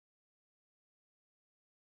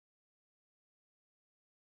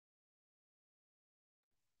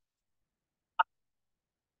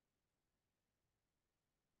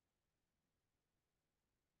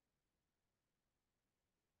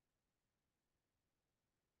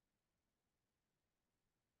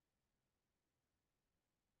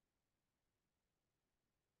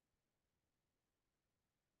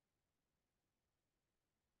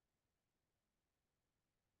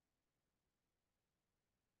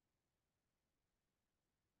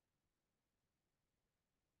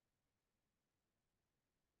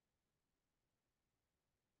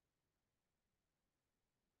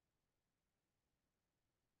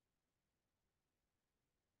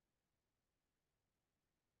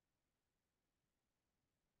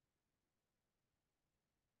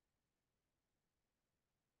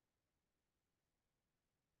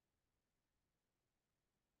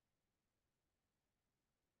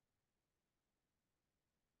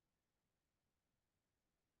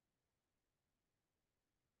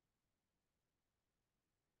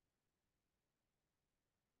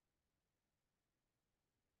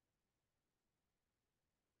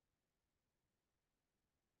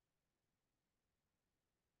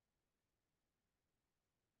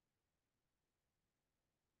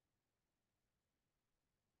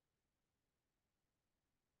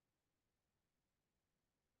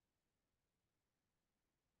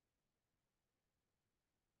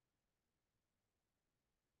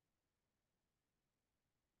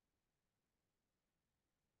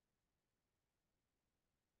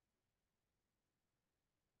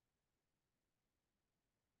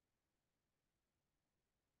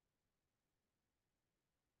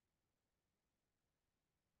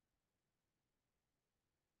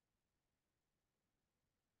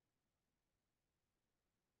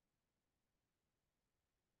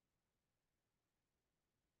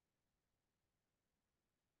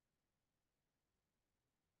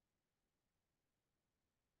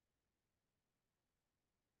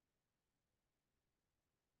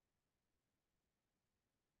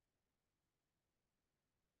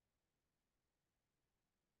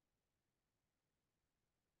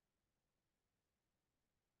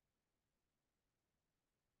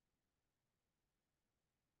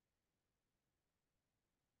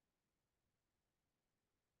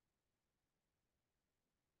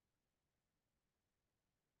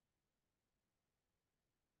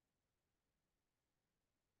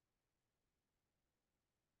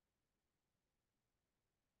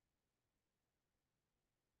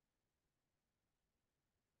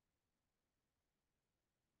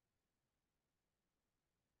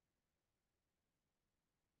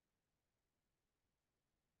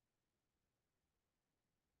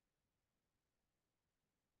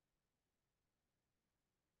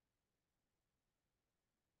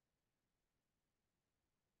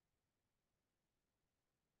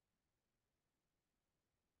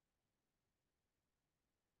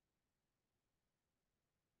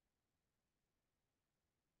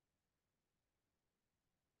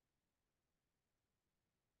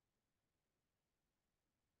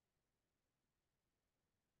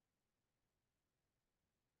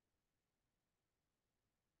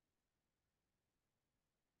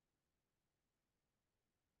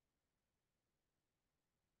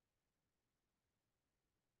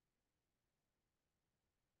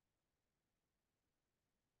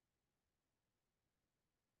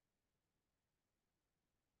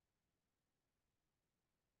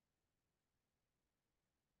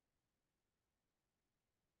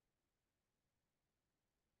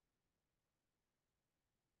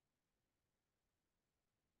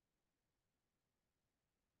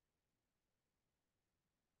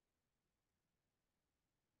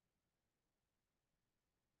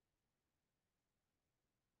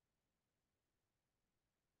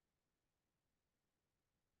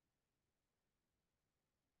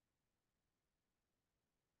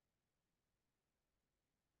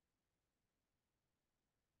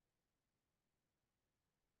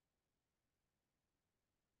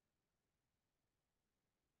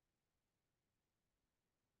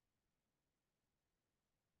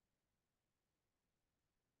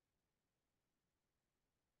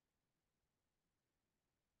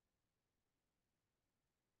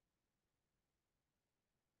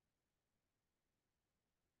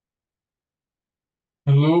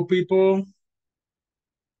Hello, people.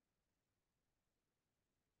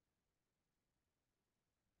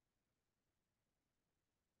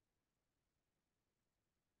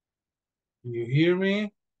 Can you hear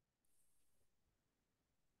me?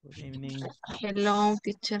 Good evening. Hello,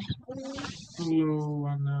 teacher. Hello,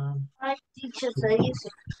 Anna. Hi, teacher, se dice.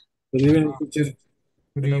 Good evening, teacher.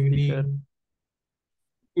 Good Hello, teacher. evening.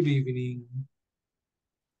 Good evening.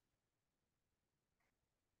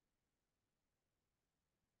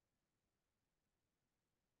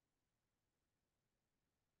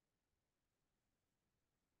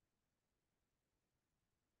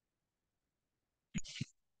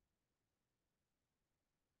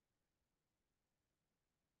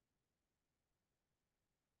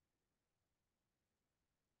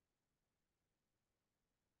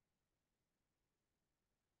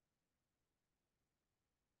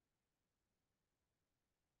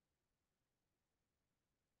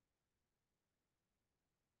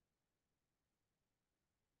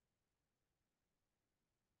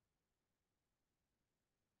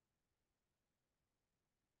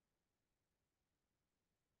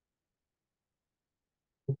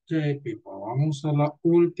 Okay, people. Vamos a la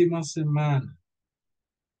última semana.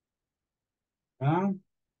 ¿Ah?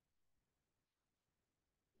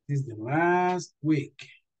 This is the last week.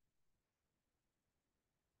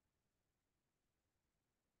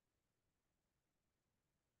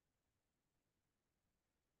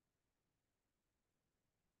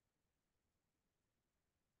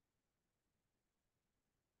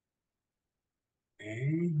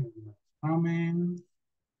 Okay. Amén.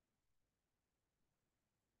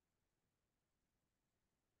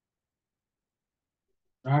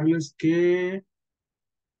 Darles que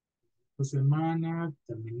esta semana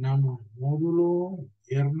terminamos el módulo el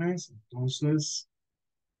viernes, entonces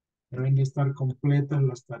deben de estar completas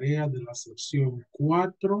las tareas de la sección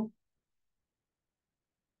 4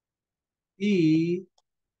 y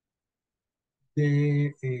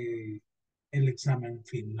de el examen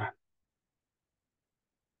final.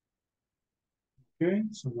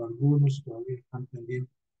 Ok, solo algunos todavía están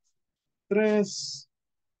pendientes. 3.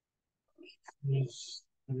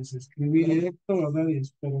 Les escribí esto, ¿verdad? Y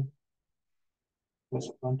espero,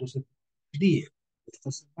 pues, cuánto se día. Esta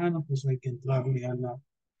semana, pues, hay que entrarle a la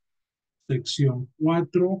sección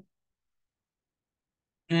 4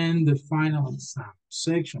 and the final exam.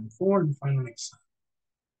 Section 4, the final exam.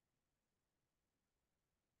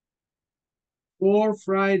 For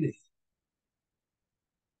Friday.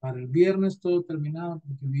 Para el viernes todo terminado,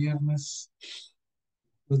 porque viernes,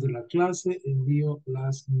 después de la clase, envío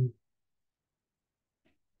las.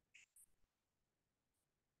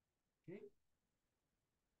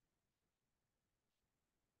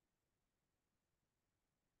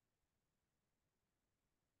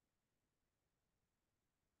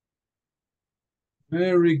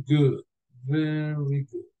 Very good. Very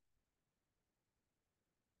good.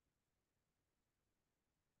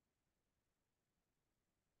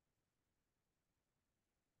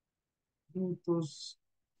 Juntos,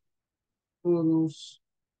 todos.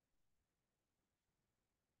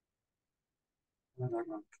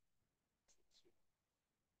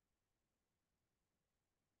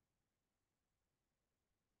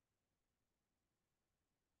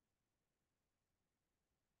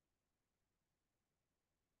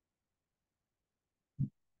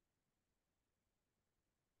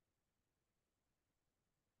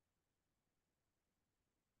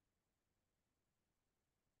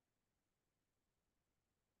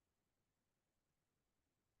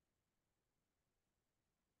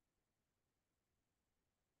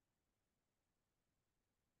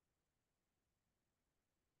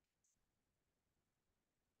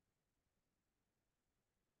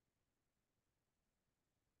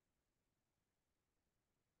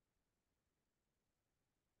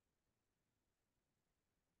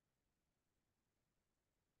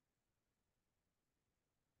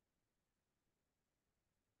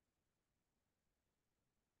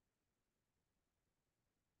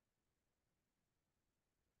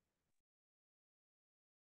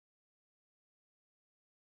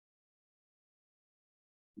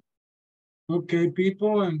 Okay,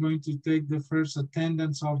 people, I'm going to take the first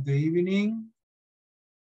attendance of the evening.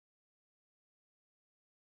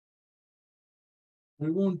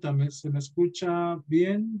 Pregúntame, ¿se me escucha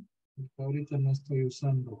bien? Porque ahorita no estoy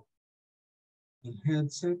usando el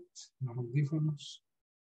headset, los audífonos.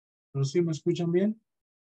 ¿Pero sí me escuchan bien?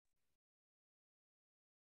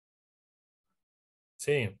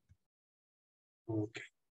 Sí. Ok.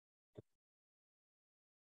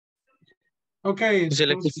 Ok,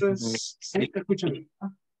 entonces, sí, te escucho bien.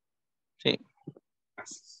 Sí.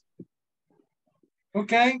 Gracias.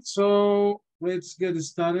 Okay, so let's get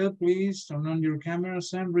started. Please turn on your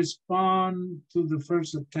cameras and respond to the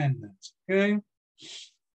first attendance, okay?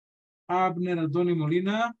 Abner Adoni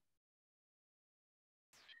Molina.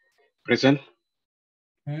 Present.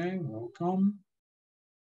 Okay, welcome.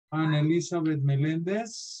 Ana Elizabeth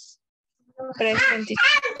Melendez. Present.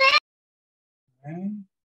 Okay.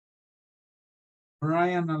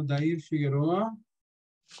 Brian Aldair Figueroa.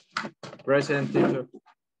 Present, teacher.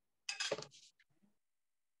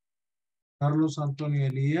 Carlos Antonio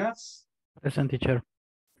Elías. Present, teacher.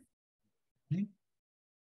 Okay.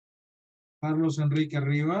 Carlos Enrique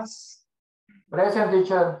Rivas. Present,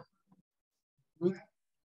 teacher. Good.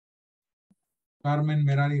 Carmen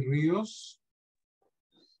Merari Ríos.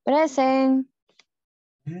 Present.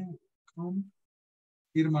 Okay, welcome.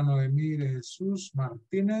 Irma Noemí de Jesús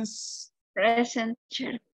Martínez. Present,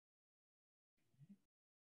 teacher.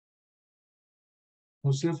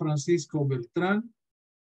 José Francisco Beltrán.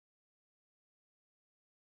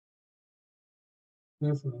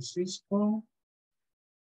 José Francisco.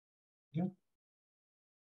 Yeah.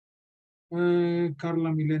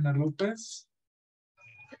 Carla Milena López.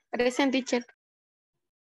 Present, teacher.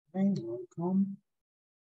 Okay, welcome.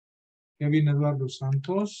 Kevin Eduardo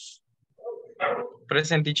Santos.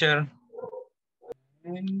 Present, teacher.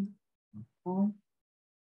 Okay, welcome.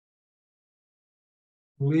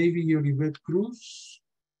 Lady Yolibet Cruz.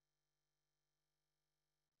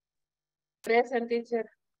 Present, teacher.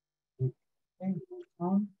 Okay,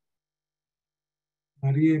 welcome.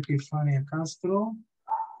 María Epifania Castro.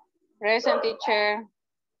 Present, teacher.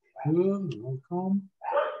 Good, welcome.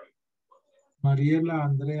 Mariela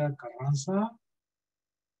Andrea Carranza.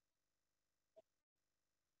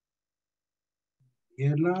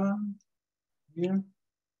 Mariela. Yeah.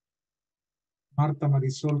 Marta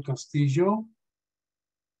Marisol Castillo.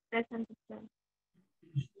 Present, teacher.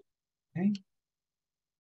 Okay.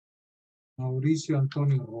 Mauricio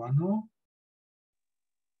Antonio Ruano.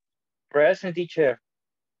 Present, teacher.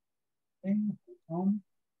 Okay, welcome.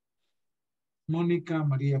 Mónica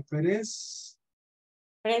María Pérez.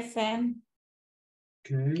 Present.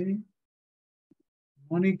 Okay.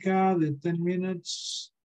 Mónica, the 10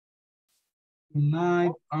 minutes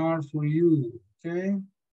tonight are for you. Okay.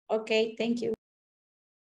 Okay, thank you.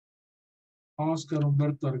 Oscar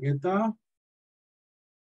Humberto Argueta.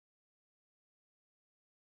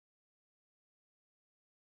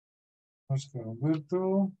 Oscar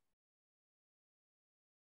Humberto.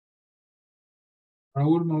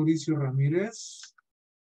 Raúl Mauricio Ramírez.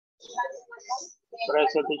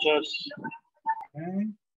 Present, teacher. Okay.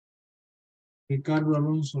 Ricardo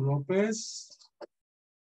Alonso López.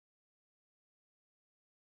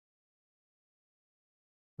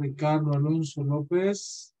 Ricardo Alonso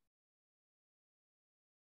López.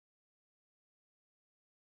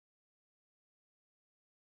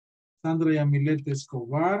 Sandra Yamilet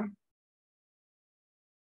Escobar.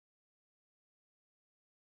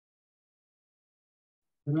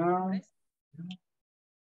 ¿Verdad?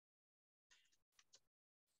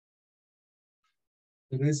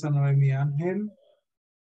 Teresa Noemi Ángel.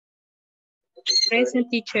 Present,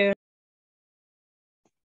 teacher.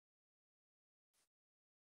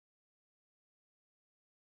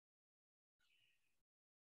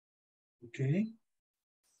 Okay.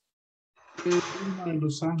 Irma de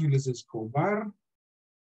Los Ángeles Escobar.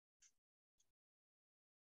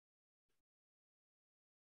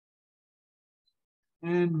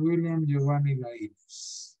 And William Giovanni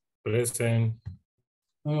Laínez. Present.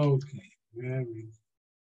 Okay, very good.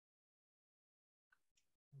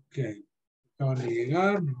 Ok, acaban de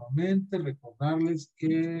llegar nuevamente. Recordarles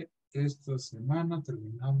que esta semana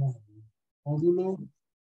terminamos el módulo.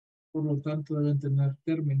 Por lo tanto, deben tener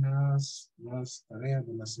terminadas las tareas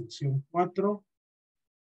de la sección 4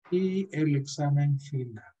 y el examen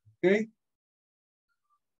final. Ok.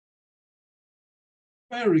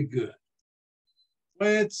 Very good.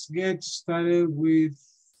 Let's get started with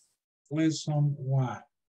lesson 1.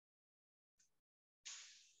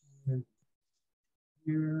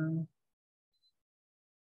 Here.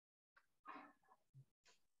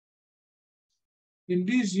 In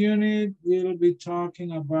this unit, we'll be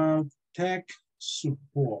talking about tech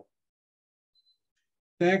support.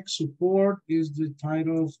 Tech support is the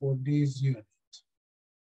title for this unit.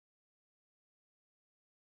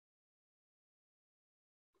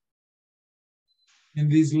 In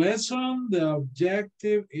this lesson, the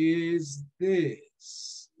objective is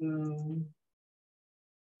this.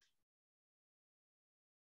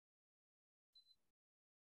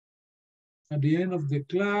 At the end of the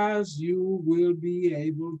class, you will be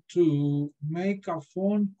able to make a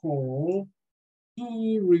phone call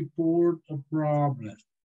to report a problem.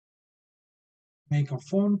 make a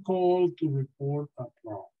phone call to report a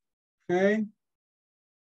problem. Okay?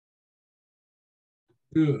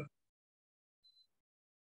 Good.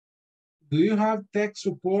 Do you have tech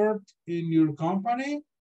support in your company?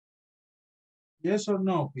 Yes or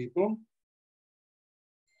no, people?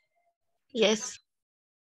 Yes.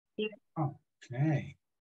 Okay.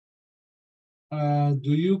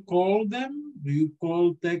 Do you call them? Do you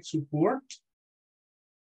call tech support?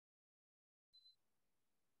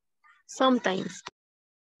 Sometimes.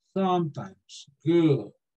 Sometimes.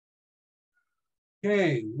 Good.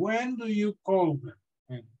 Okay, when do you call them?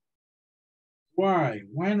 And why?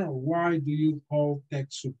 When or why do you call tech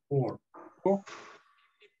support? Oh.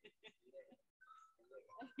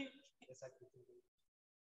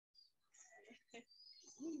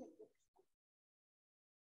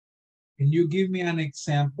 Can you give me an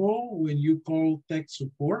example when you call tech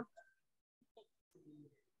support?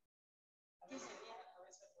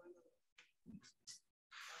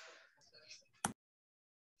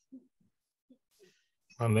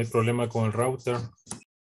 Cuando hay problema con el router.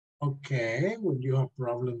 Okay, when you have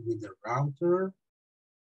problem with the router.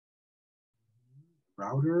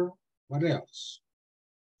 What else?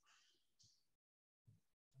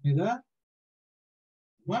 ¿Verdad?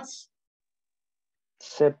 What?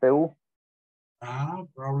 CPU.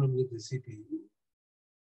 Problem with the CPU.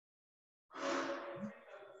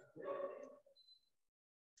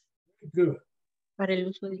 Good. Para el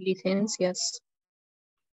uso de licencias.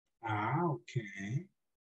 Okay.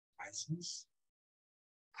 License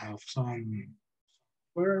of some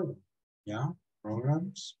software, yeah,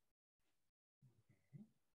 programs.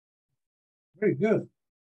 Very good.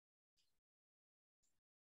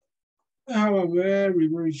 We have a very,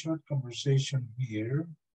 very short conversation here.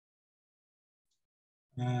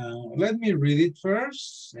 Let me read it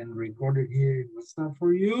first and record it here in WhatsApp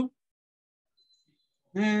for you.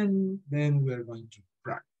 And then we're going to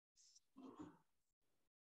practice.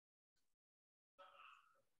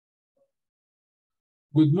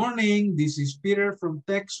 Good morning, this is Peter from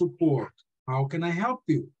Tech Support. How can I help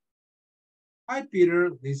you? Hi,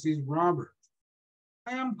 Peter, this is Robert.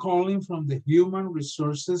 I am calling from the Human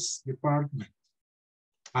Resources Department.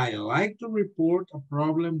 I like to report a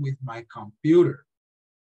problem with my computer.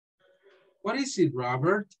 What is it,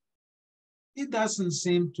 Robert? It doesn't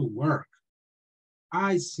seem to work.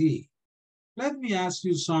 I see. Let me ask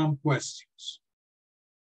you some questions.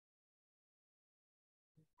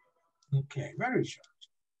 Okay, very short.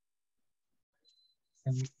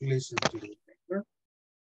 Let me listen to the paper.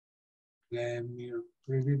 Let me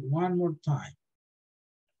read it one more time.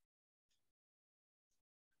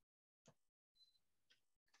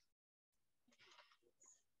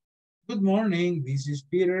 Good morning, this is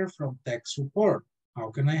Peter from Tech Support. How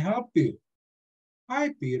can I help you? Hi,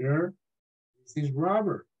 Peter. This is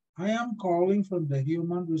Robert. I am calling from the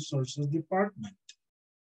Human Resources Department.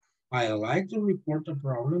 I like to report a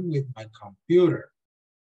problem with my computer.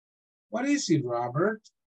 What is it, Robert?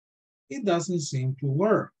 It doesn't seem to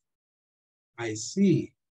work. I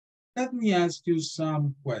see. Let me ask you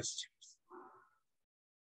some questions.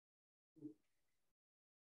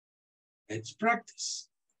 Let's practice.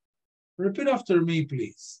 Repeat after me,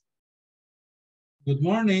 please. Good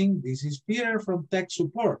morning, this is Peter from Tech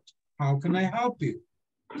Support. How can I help you?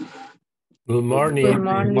 Good morning. Good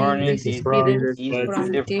morning, this is Peter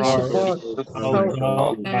from Tech Support.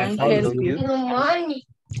 How can I help you? Good morning.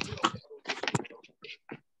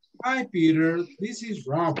 Hi, Peter. This is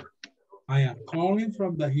Robert. I am calling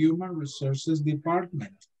from the Human Resources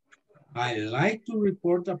Department. I like to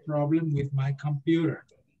report a problem with my computer.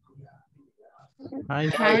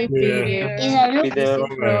 Hi, Peter. This is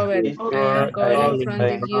Robert. I am calling from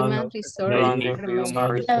the Human Resources Department.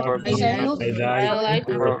 I like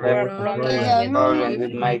to report a problem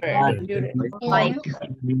with my computer.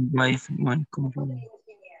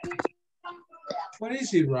 What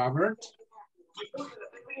is it, Robert?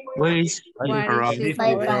 What is it,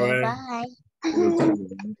 Bye.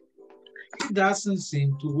 It doesn't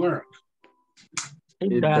seem to work.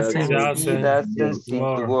 It doesn't seem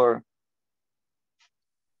to work.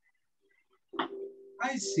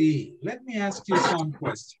 I see. Let me ask you some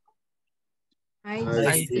questions.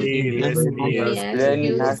 I see. Let me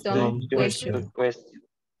ask you some questions.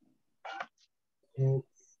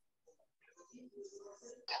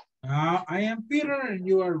 Now, I am Peter and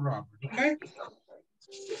you are Robert, okay?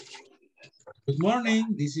 Good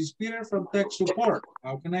morning, this is Peter from Tech Support.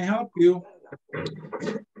 How can I help you?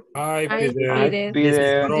 Hi, Peter. This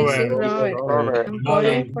is Robert. I'm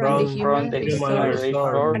calling from the Human Resources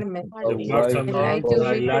Department. I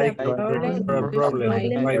like to report a problem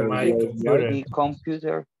with my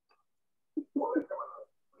computer.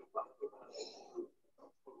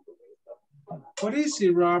 What is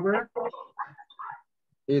it, Robert?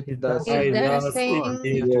 It It doesn't doesn't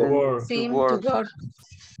seem to work.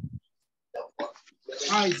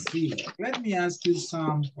 I see. Let me ask you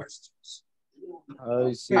some questions.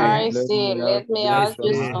 I see. Okay. Let me ask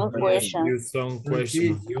you some questions. You some Repeat.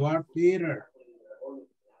 question. You are Peter.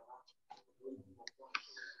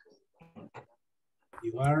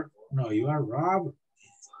 You are Robert.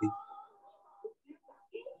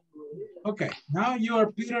 Okay, now you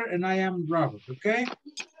are Peter and I am Robert, okay?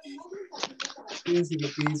 Fíjense que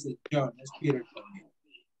aquí dice John, es Peter también.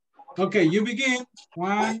 Okay, you begin.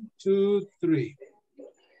 1, 2, 3.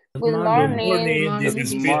 Good morning. This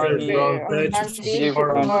is Peter from Tech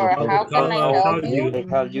Support. How can I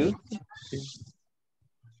help you?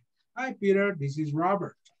 Hi, Peter. This is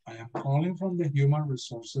Robert. I am calling from the Human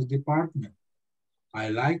Resources Department. I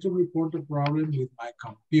like to report a problem with my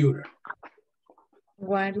computer.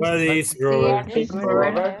 What is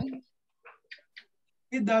Robert?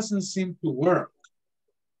 It doesn't seem to work.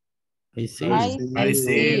 I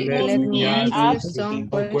see. Let me ask you some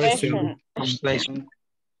question.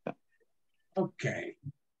 Okay.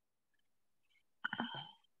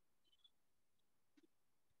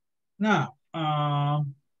 Now,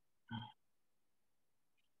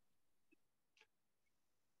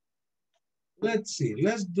 let's see.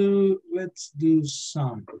 Let's do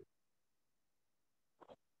some.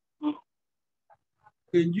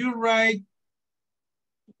 Can you write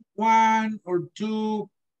 1 or 2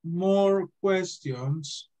 more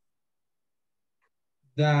questions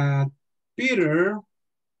that Peter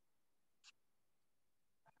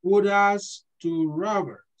would ask to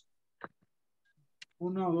Robert?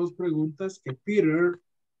 Una o dos preguntas que Peter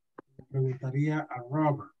le preguntaría a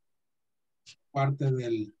Robert, parte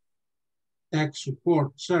del Tech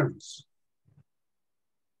Support Service.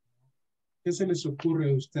 ¿Qué se les ocurre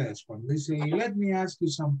a ustedes cuando dicen, let me ask you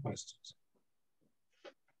some questions?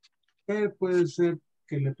 ¿Qué puede ser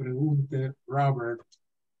que le pregunte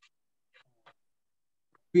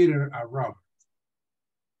Peter a Robert?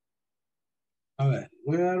 A ver,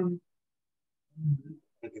 voy a dar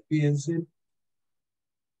para que piensen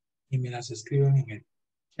y me las escriban en el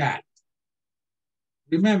chat.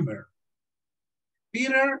 Remember,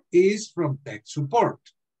 Peter is from Tech Support.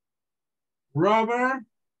 Robert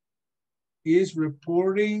is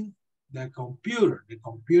reporting the computer. The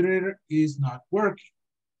computer is not working.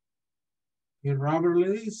 Y Robert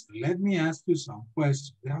le dice, let me ask you some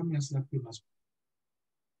questions. Déjame hacerte unas.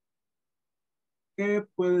 ¿Qué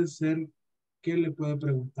puede ser? ¿Qué le puede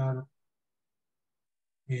preguntar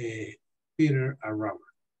Peter a Robert?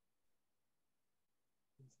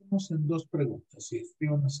 Estamos en 2 preguntas. Y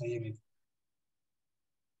escríbanos ahí en el.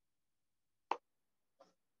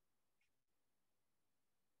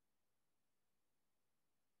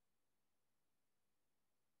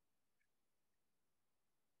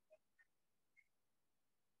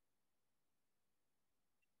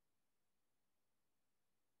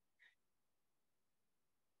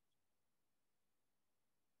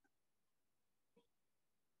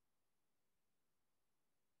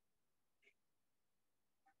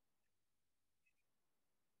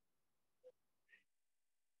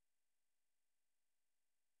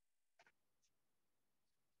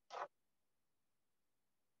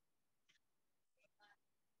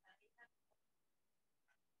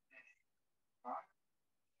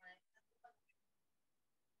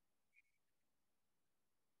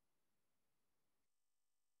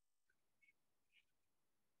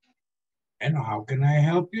 Bueno, how can I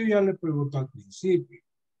help you? Ya le pregunto al principio.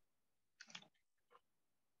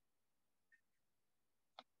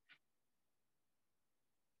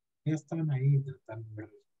 Ya están ahí tratando de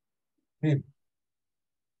ver.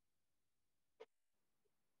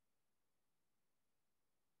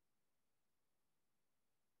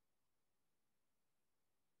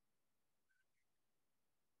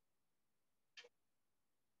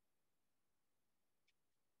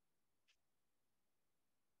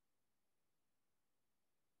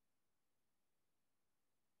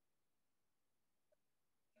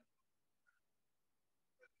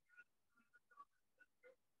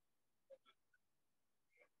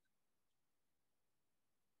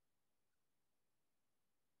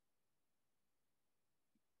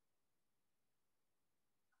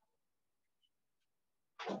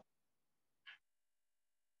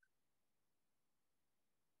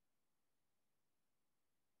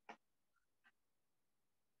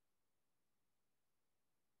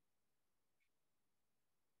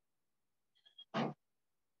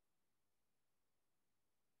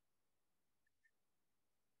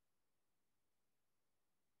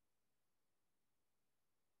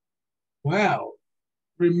 Well,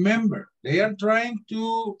 remember, they are trying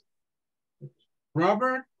to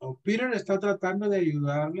Robert o Peter está tratando de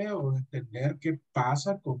ayudarle o entender qué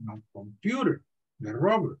pasa con el computer de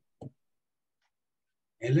Robert.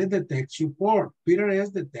 Él es de tech support. Peter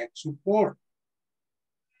es de tech support.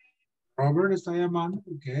 Robert está llamando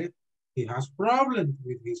porque he has problems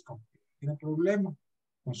with his computer. Tiene problemas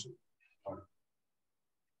con su computadora.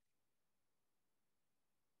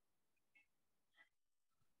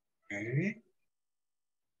 Okay.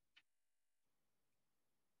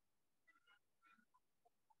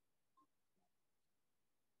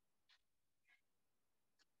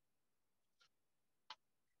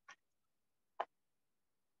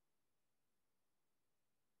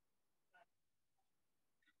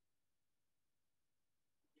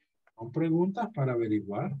 Son preguntas para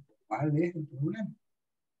averiguar cuál es el problema.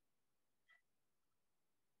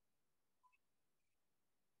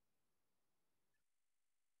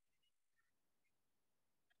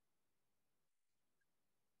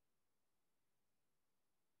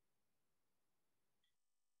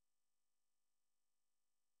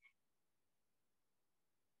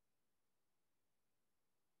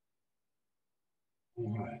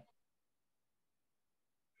 Vamos a ver.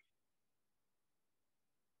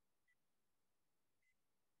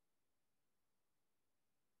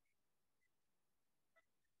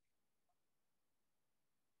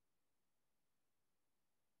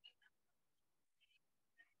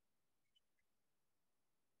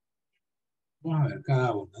 Vamos a ver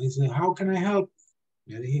cada uno. Dice, how can I help?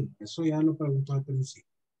 Ya dijimos, eso ya lo preguntó al principio.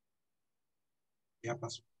 Ya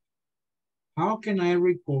pasó. How can I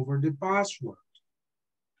recover the password?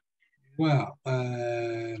 Well,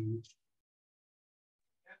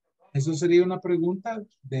 eso sería una pregunta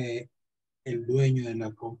de el dueño de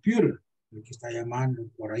la computer, el que está llamando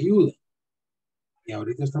por ayuda. Y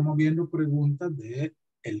ahorita estamos viendo preguntas de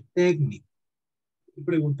el técnico. ¿Qué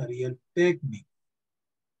preguntaría el técnico?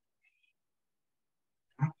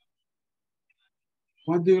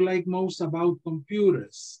 What do you like most about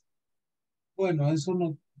computers? Bueno, eso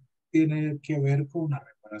no tiene que ver con la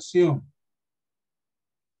reparación.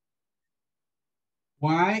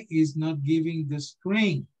 Why is not giving the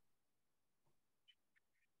screen?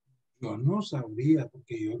 Yo no sabría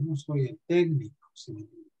porque yo no soy el técnico. Si me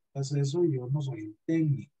preguntas eso, yo no soy el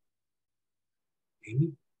técnico.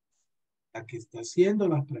 ¿Sí? La que está haciendo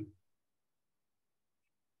las preguntas.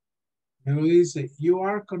 Luego dice, you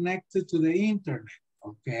are connected to the internet.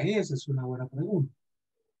 Ok, esa es una buena pregunta.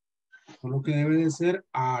 Solo que debe de ser,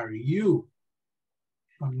 are you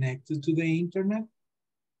connected to the internet?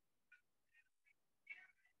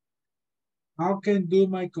 How can do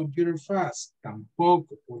my computer fast?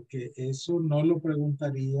 Tampoco, porque eso no lo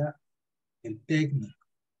preguntaría el técnico.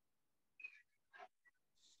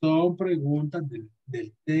 Son preguntas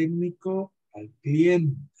del técnico al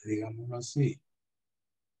cliente, digámoslo así.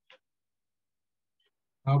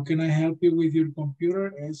 How can I help you with your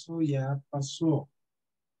computer? Eso ya pasó.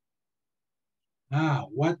 Ah,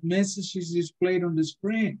 what message is displayed on the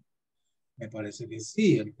screen? Me parece que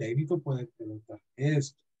sí, el técnico puede preguntar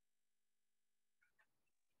esto.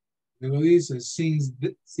 Luego dice,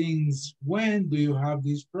 since when do you have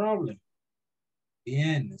this problem?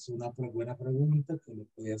 Bien, es una buena pregunta que le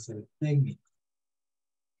puede hacer el técnico.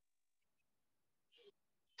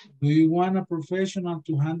 Do you want a professional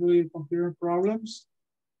to handle your computer problems?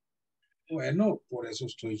 Bueno, por eso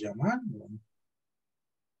estoy llamando.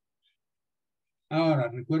 Ahora,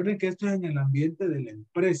 recuerden que esto es en el ambiente de la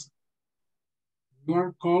empresa. You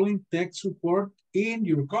are calling tech support in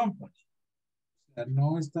your company. O sea,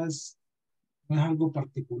 no es algo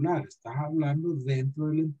particular. Estás hablando dentro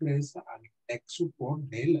de la empresa al tech support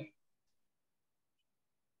de la.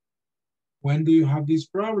 When do you have this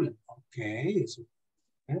problem? Okay. Eso.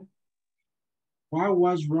 What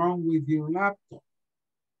was wrong with your laptop?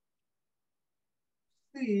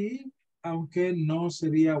 Sí, aunque no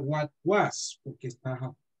sería what was, porque está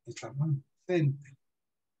más presente.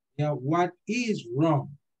 Ya, what is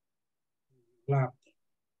wrong with your laptop?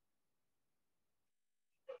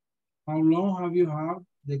 How long have you had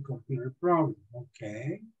the computer problem?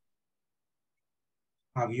 Okay.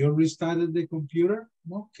 Have you restarted the computer?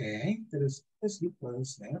 Okay, interesante, sí puede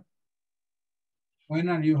ser. When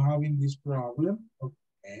are you having this problem?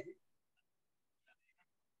 Okay.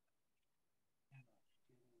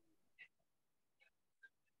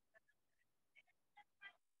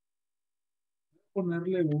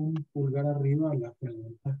 Ponerle un pulgar arriba a las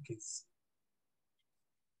preguntas que sí.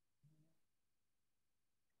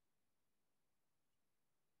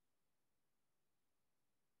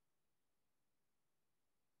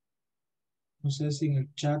 No sé si en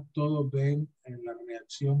el chat todos ven en la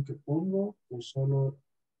reacción que pongo o solo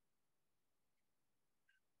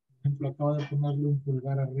ejemplo, acabo de ponerle un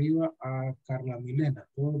pulgar arriba a Carla Milena.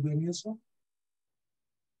 ¿Todos ven eso?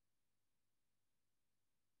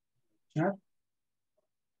 ¿Chat?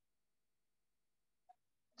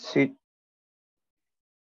 Sí.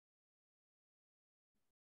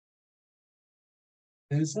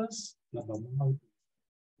 Esas las vamos a utilizar.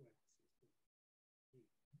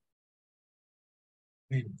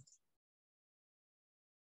 Bien.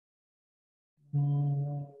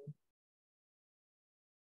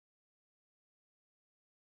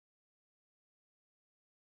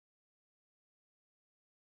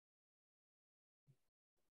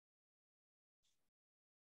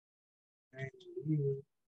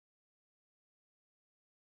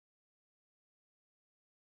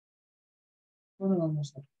 Bueno,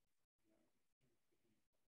 vamos a...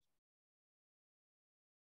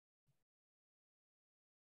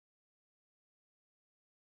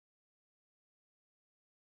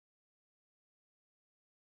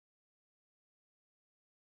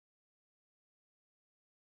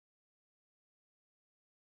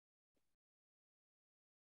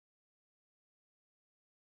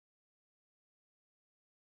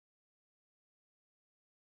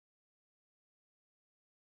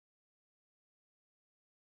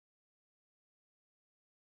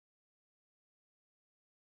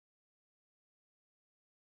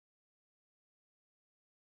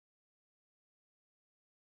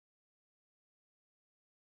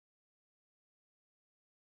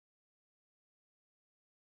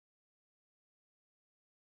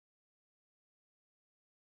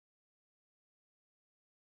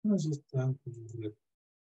 No se están como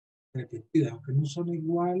repetidas, aunque no son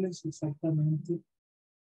iguales exactamente.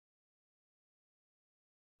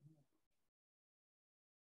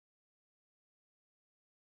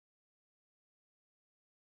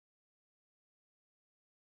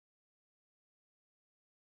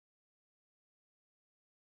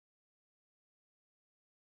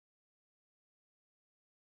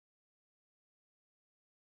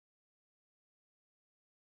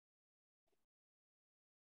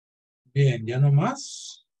 Bien, ya no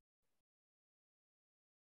más.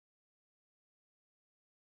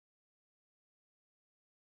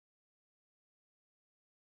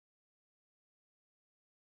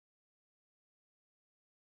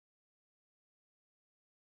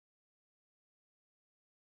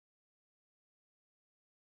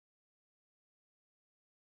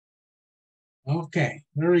 Okay,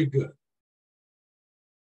 very good.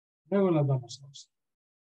 Luego las vamos a usar.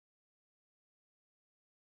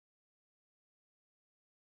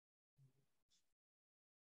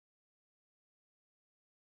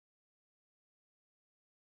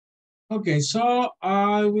 Okay, so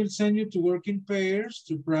I will send you to work in pairs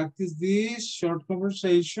to practice this short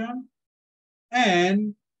conversation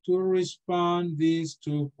and to respond these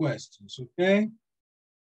two questions, okay?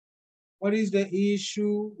 What is the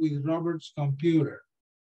issue with Robert's computer,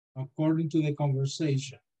 according to the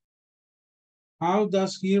conversation? How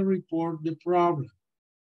does he report the problem?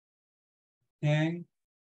 Okay?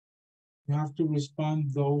 You have to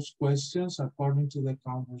respond those questions according to the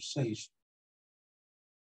conversation,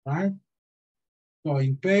 right? So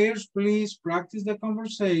in pairs, please practice the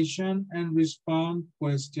conversation and respond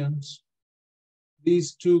questions.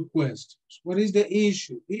 These two questions. What is the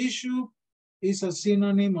issue? Issue is a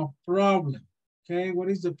synonym of problem. Okay,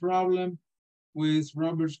 what is the problem with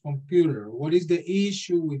Robert's computer? What is the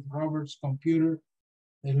issue with Robert's computer?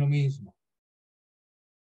 Es lo mismo.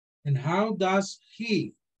 And how does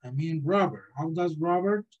he, I mean Robert, how does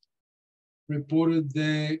Robert report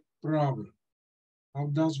the problem? How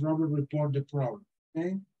does Robert report the problem?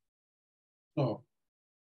 Okay, so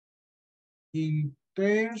in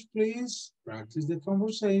pairs, please practice the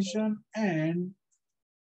conversation and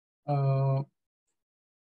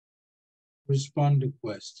respond to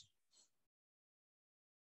questions.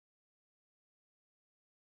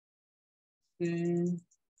 Okay.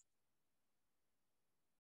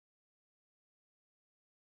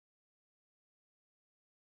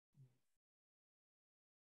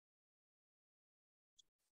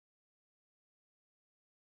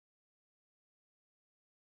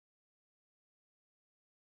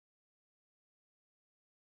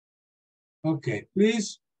 Okay,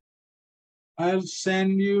 please, I'm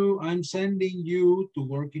sending you to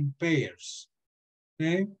work in pairs.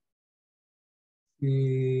 Okay.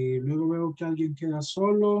 Y luego veo que alguien queda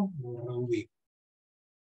solo, lo reubico.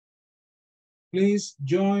 Please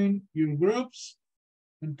join your groups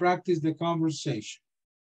and practice the conversation.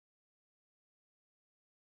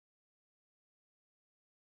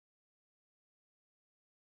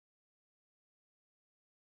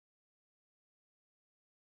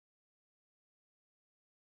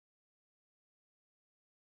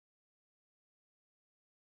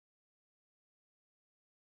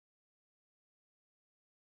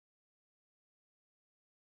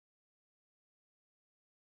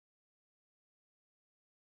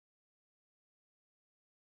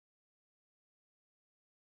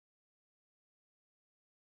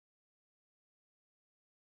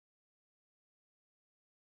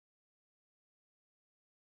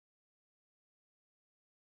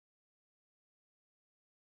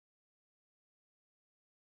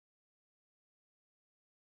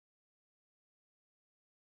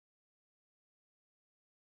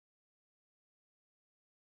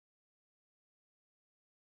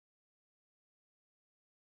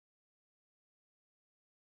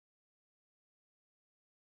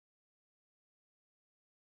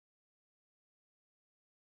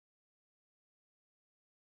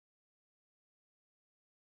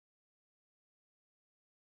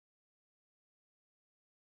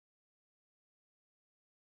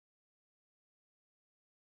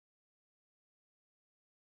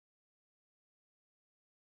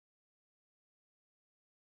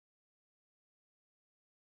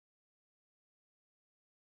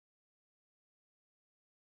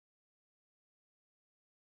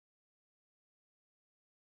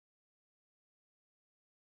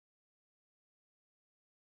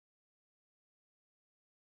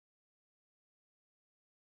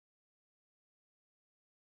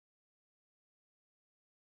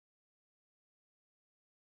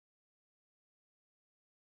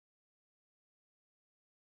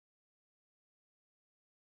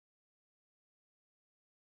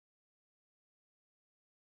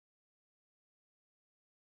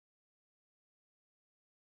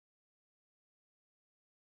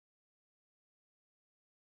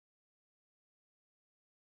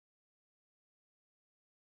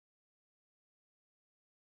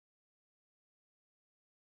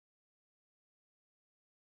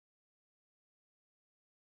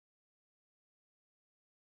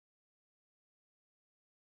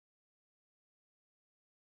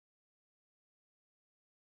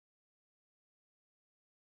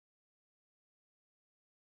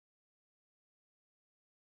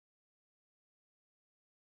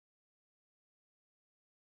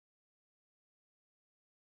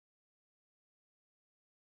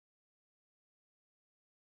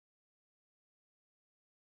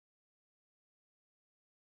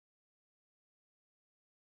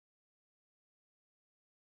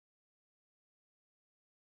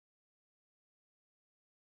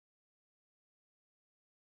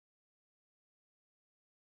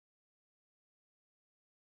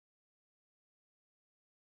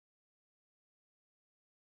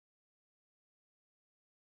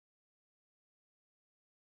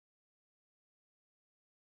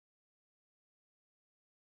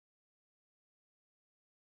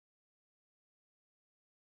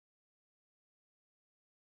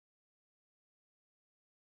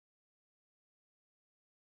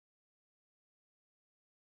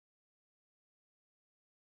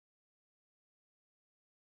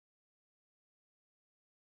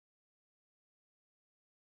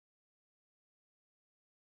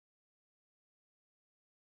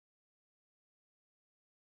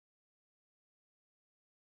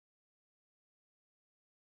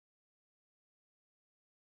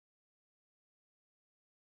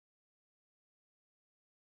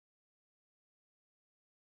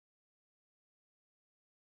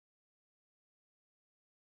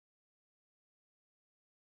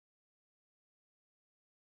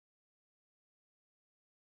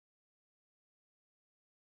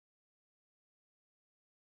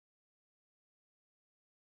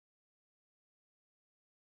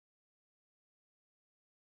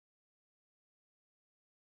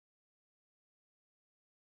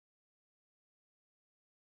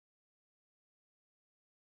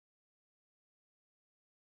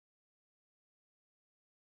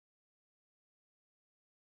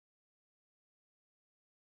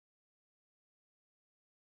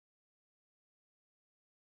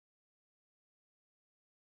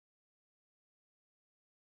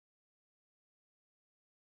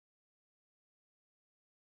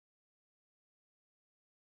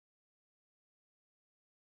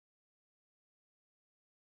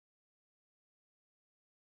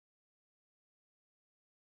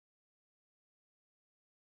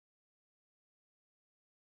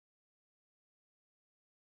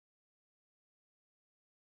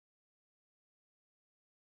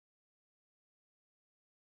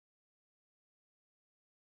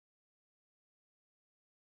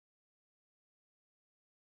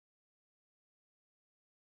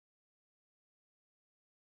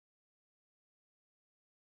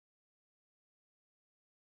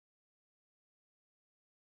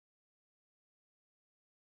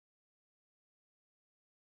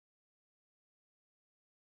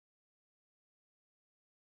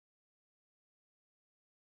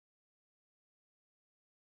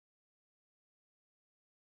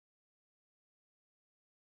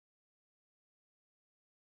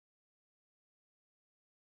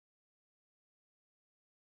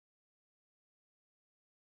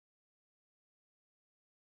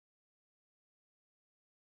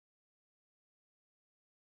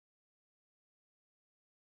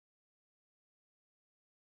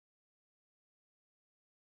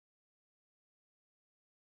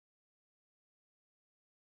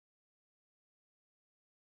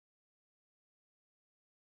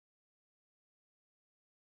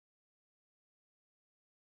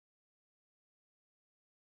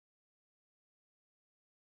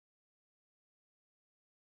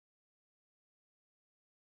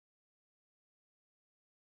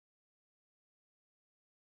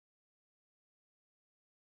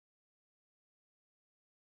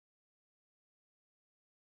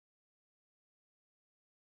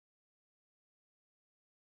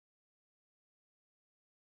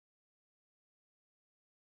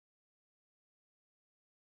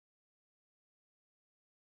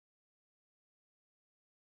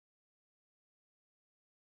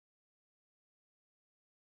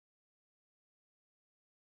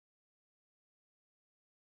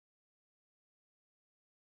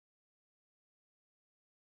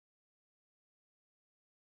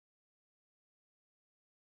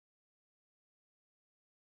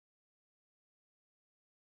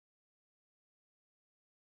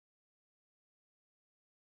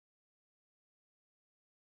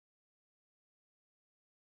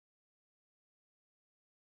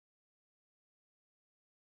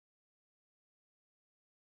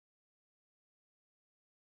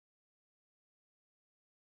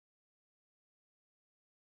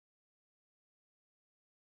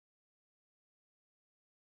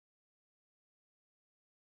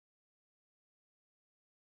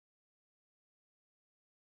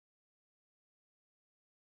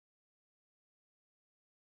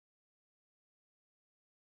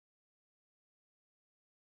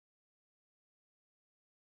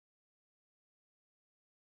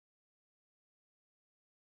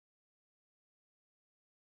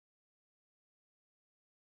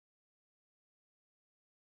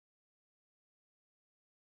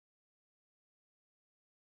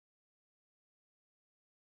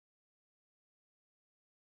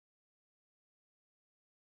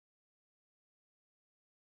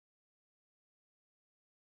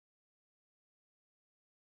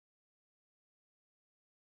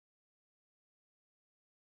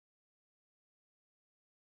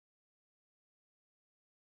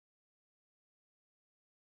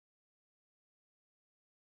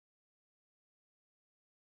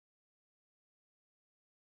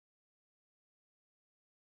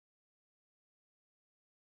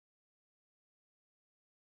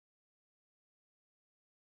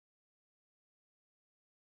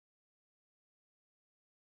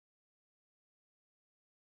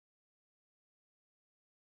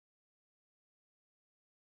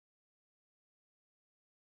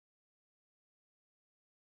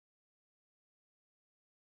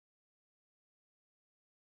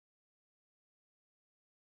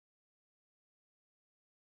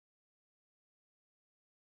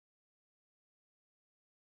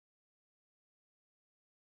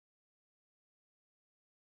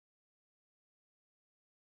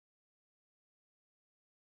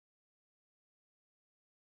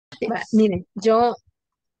 Miren, yo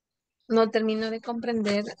no termino de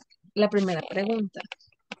comprender la primera pregunta.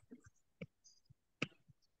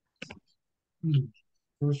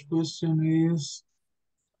 First question is,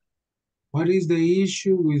 what is the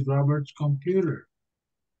issue with Robert's computer?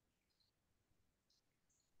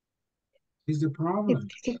 What is the problem?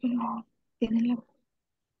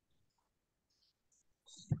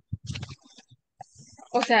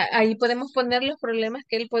 O sea, ahí podemos poner los problemas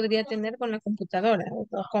que él podría tener con la computadora. ¿O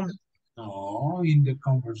cómo? No, in the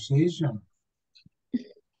conversation.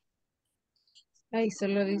 Ahí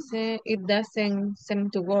solo dice, it doesn't seem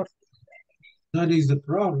to work. That is the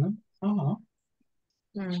problem. Ujú,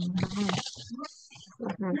 ujú.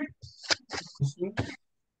 That's it.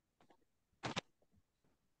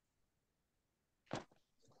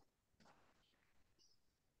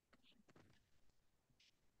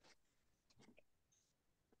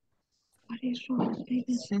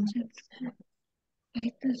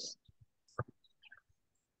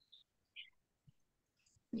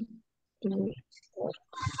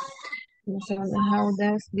 How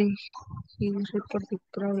does he report the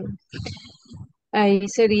problem? Ahí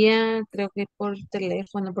sería, creo que por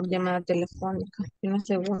teléfono, por llamada telefónica. Una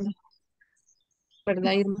segunda,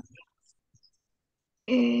 ¿verdad, Irma?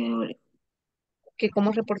 Que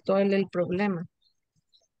cómo reportó él el problema.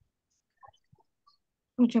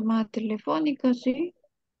 Por llamada telefónica, sí.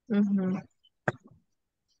 Ujú.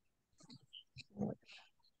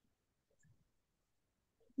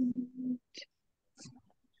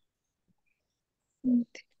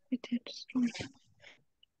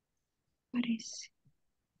 Parece.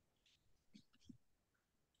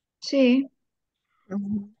 Sí.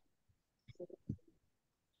 Ujú.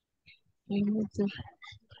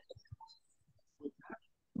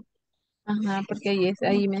 Ajá, porque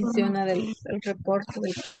ahí menciona el reporte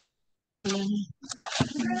del problema.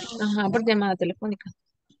 Ajá, por llamada telefónica.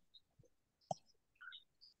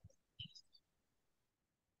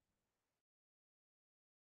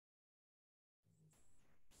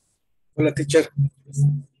 Hola, teacher.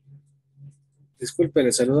 Disculpe,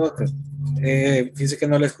 le saludo acá. Fíjese que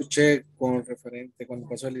no la escuché con referente cuando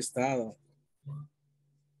pasó el listado.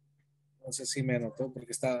 No sé si me anotó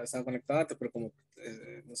porque estaba conectado antes, pero como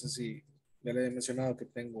no sé si ya le he mencionado que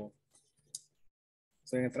estoy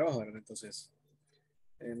en el trabajo, ¿verdad? Entonces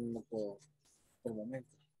no puedo por el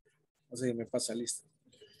momento. No sé si me pasa lista.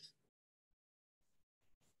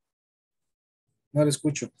 No le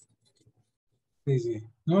escucho. Sí, sí.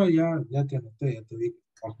 No, ya te anoté, ya te di.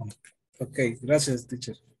 Ok, gracias,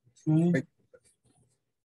 teacher. Sí. Bye.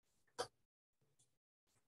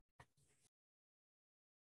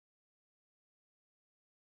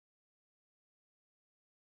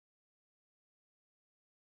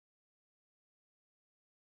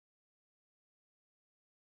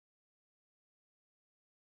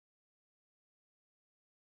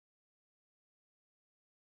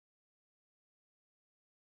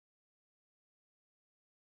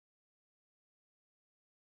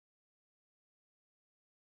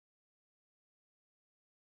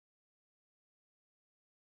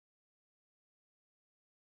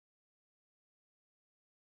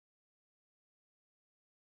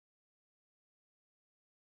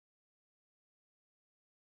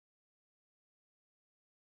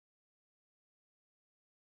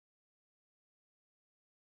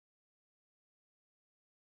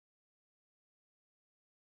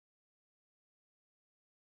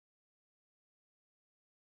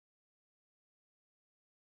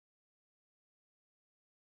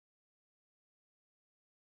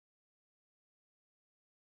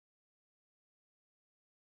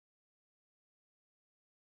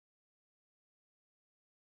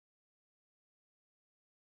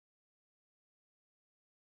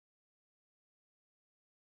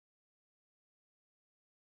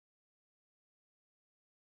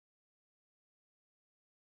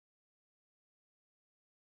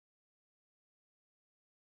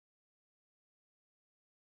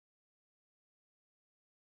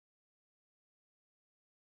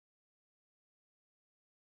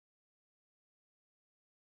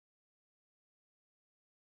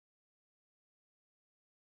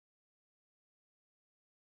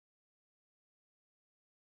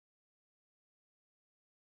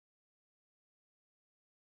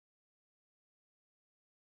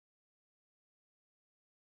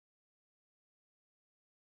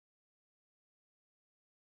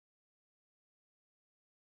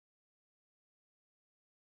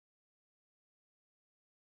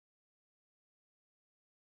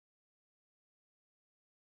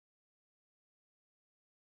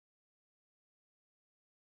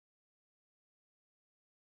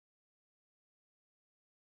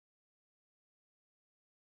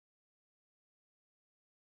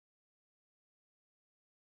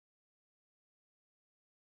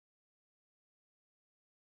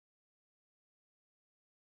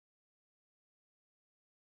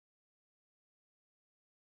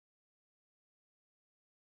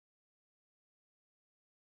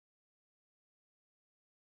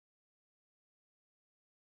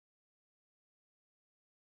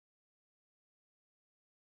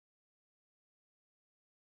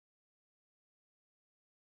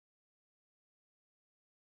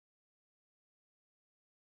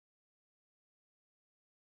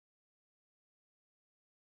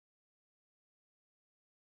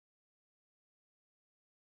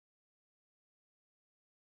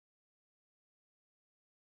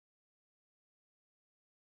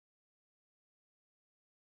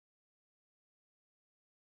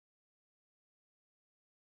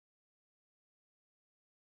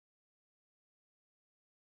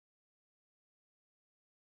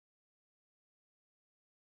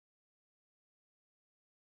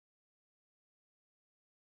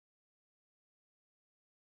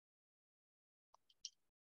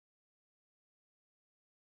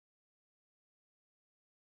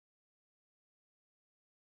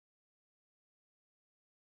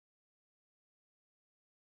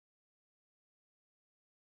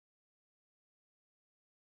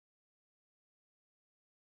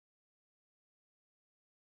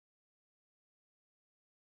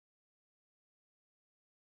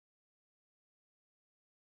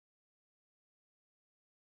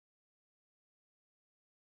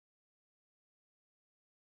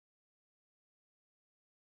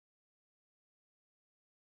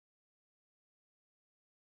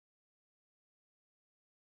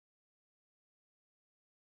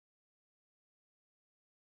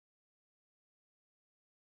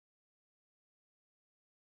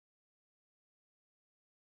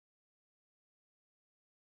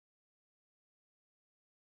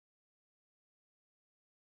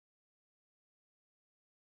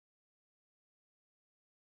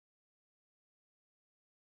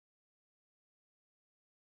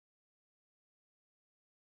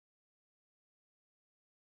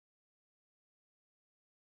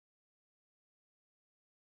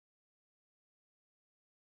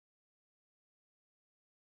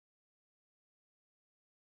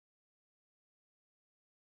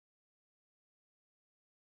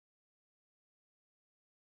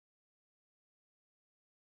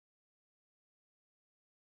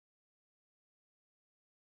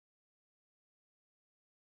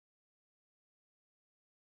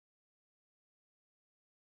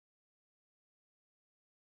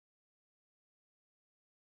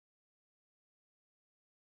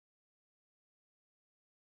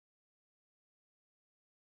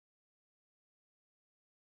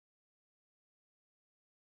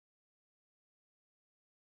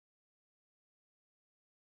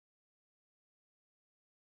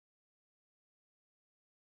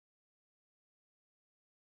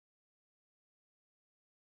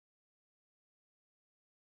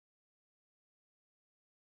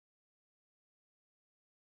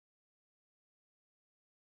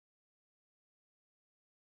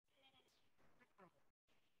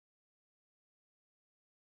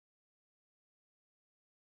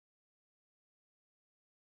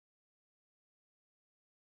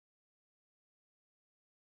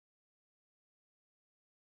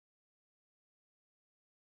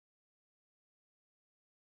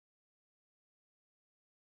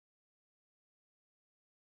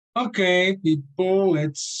 Okay, people,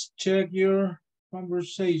 let's check your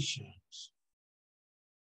conversations.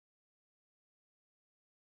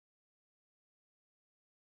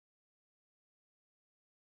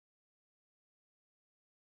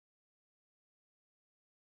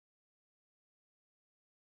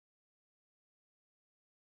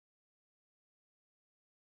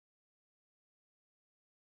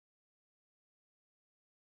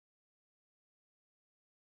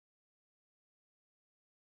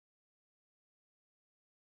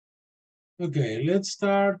 Okay, let's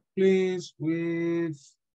start, please, with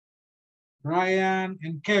Ryan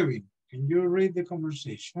and Kevin. Can you read the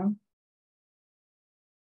conversation?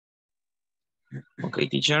 Okay,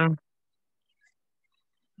 teacher.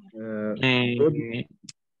 Dale,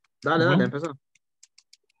 empezó.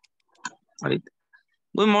 Right.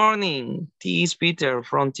 Good morning. This is Peter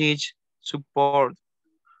from Teach Support.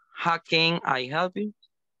 How can I help you?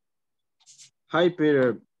 Hi,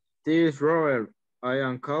 Peter. This is Robert. I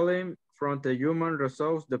am calling from the Human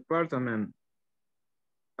Resource Department.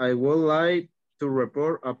 I would like to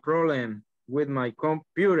report a problem with my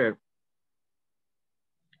computer.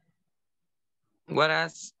 What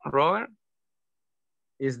is Robert?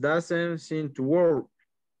 It doesn't seem to work.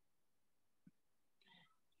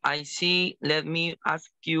 I see. Let me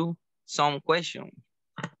ask you some questions.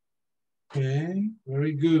 Okay,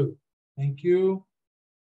 very good. Thank you.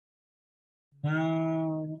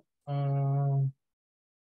 Now, I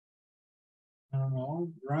don't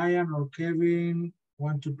know, Ryan or Kevin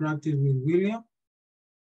want to practice with William?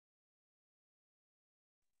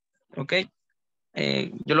 Okay.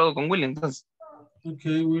 Yo lo hago con William, entonces.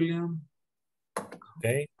 Okay, William.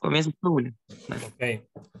 Okay. Comienza tú, William. Okay.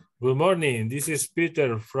 Good morning. This is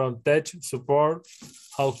Peter from Tech Support.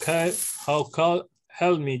 How can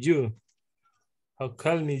help me you? How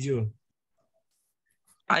can me you?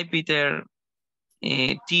 Hi, Peter.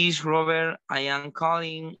 This is Robert. I am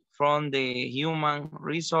calling from the Human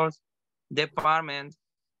Resource Department.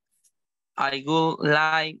 I would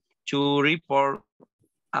like to report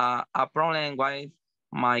a problem with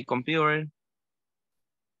my computer.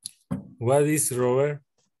 What is Robert?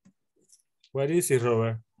 What is it,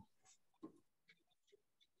 Robert?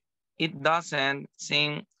 It doesn't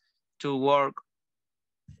seem to work.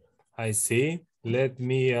 I see. Let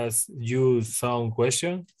me ask you some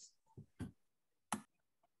questions.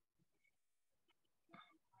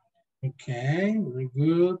 Okay, very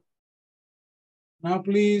good. Now,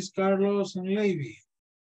 please, Carlos and Levy.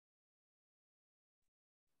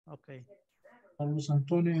 Okay. Carlos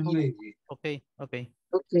Antonio and Levy. Okay. Okay.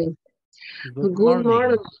 Good Good morning.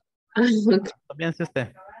 morning. Comience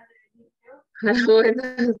usted.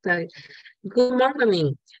 Buenas tardes. Good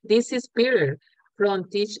morning. This is Peter from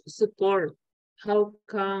Teach Support. How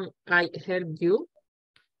can I help you?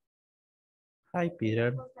 Hi,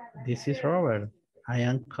 Peter. This is Robert. I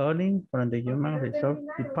am calling from the Human Resource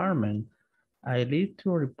Department. I need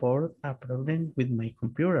to report a problem with my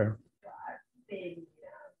computer.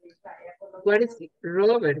 What is it,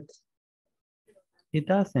 Robert? It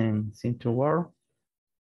doesn't seem to work.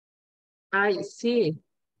 I see.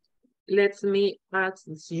 Let me ask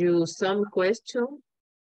you some question.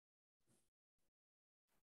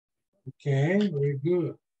 Okay, very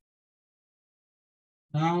good.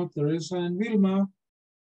 Now, Teresa and Vilma.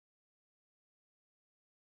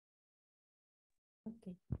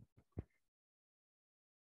 Okay.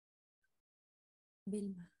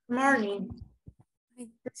 Vilma. Morning.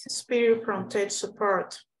 This is Peter from Tech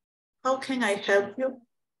Support. How can I help you?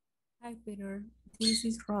 Hi, Peter. This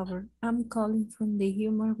is Robert. I'm calling from the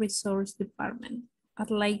Human Resource Department.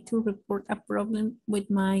 I'd like to report a problem with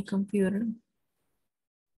my computer.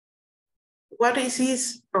 What is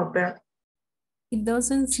this, Robert? It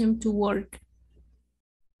doesn't seem to work.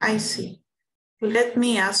 I see. Let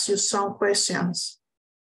me ask you some questions.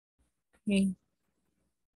 Okay.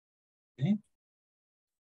 Okay.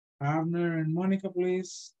 Abner and Monica,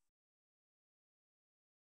 please.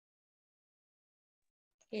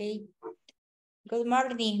 Okay. Good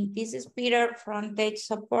morning. This is Peter from Tech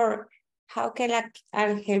Support. How can I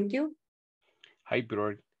help you? Hi,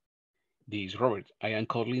 Peter. This is Robert. I am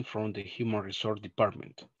calling from the Human Resource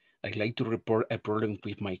Department. I'd like to report a problem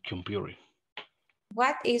with my computer.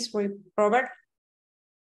 What is Robert?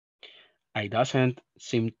 It doesn't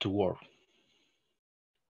seem to work.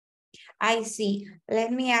 I see.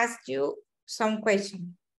 Let me ask you some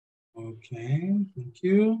questions. Okay, thank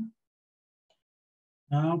you.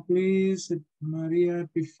 Now, please, Maria,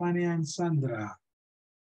 Epifania, and Sandra.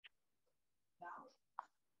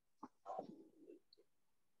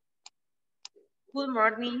 Good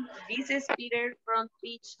morning. This is Peter from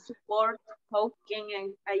Teach Support. How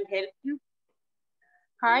can I help you?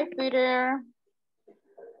 Hi, Peter.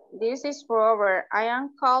 This is Robert. I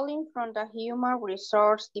am calling from the Human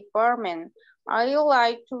Resource Department. I would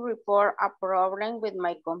like to report a problem with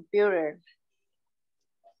my computer.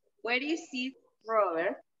 Where is it,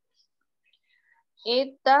 Robert?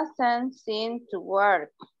 It doesn't seem to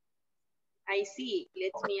work. I see.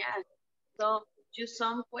 Let me ask you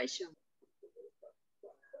some questions.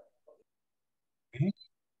 Okay.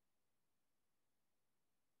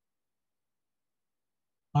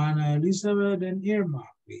 Ana Elizabeth and Irma,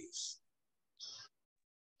 please.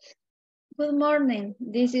 Good morning.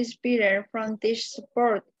 This is Peter from Teach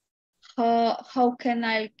Support. How can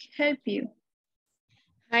I help you?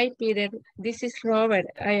 Hi, Peter. This is Robert.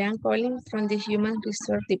 I am calling from the Human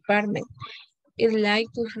Resource Department. I'd like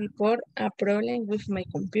to report a problem with my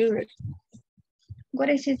computer. What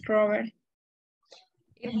is it, Robert?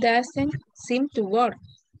 It doesn't seem to work.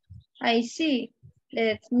 I see.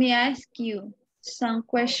 Let me ask you some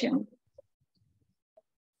questions.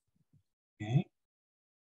 Okay.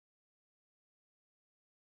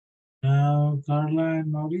 Now, Carla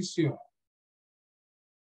and Mauricio.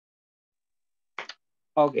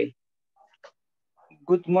 Okay.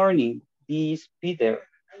 Good morning. This is Peter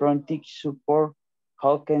from Teach Support.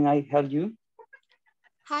 How can I help you?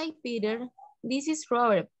 Hi, Peter. This is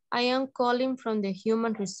Robert. I am calling from the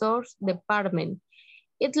Human Resource Department.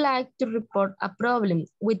 I'd like to report a problem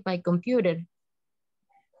with my computer.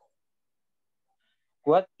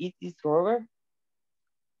 What it is, Robert?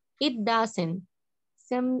 It doesn't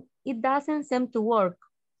seem to work.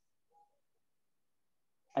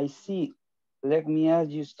 I see. Let me ask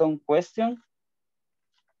you some questions.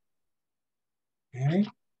 Okay.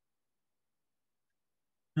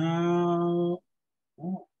 Now,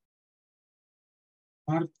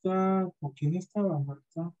 Marta, ¿con quién estaba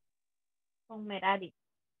Marta? Con Merari.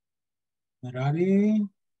 Merari,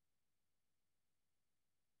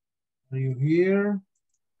 are you here?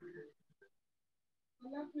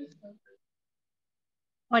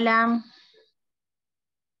 Hola.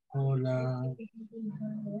 Hola.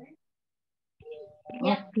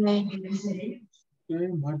 Okay. Okay,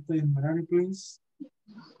 Marta and Merari, please.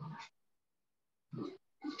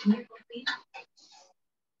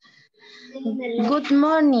 Good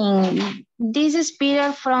morning. This is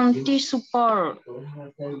Peter from Teach Support.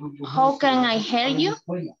 How can I help you?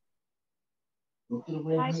 Hi,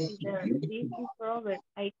 Peter. This is Robert.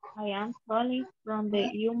 I am calling from the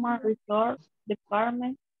Human Resource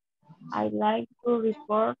Department. I'd like to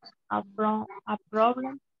report a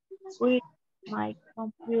problem with my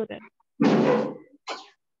computer.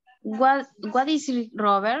 What is it,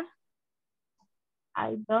 Robert?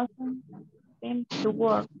 It doesn't seem to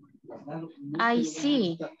work. I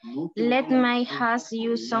see. Let me ask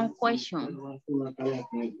you some questions.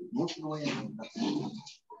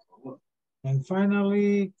 And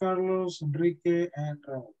finally, Carlos, Enrique, and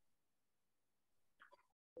Raul.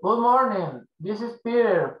 Good morning. This is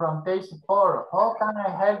Peter from Teach Support. How can I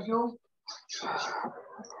help you?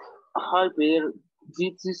 Hi, Peter.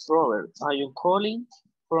 This is Robert. I am calling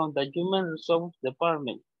from the Human Resource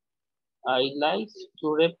Department. I'd like to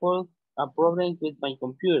report a problem with my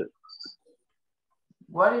computer.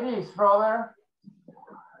 What it is, Robert?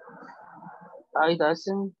 It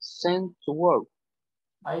doesn't seem to work.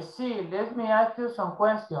 I see. Let me ask you some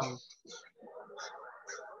questions.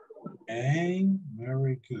 Okay,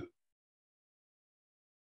 very good.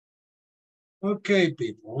 Okay,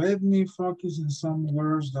 people, let me focus on some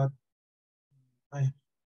words that I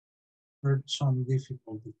heard some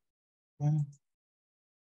difficulty. Okay.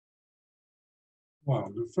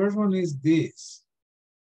 Well, the first one is this.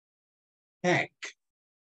 Tech.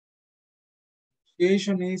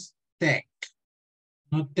 Association is tech,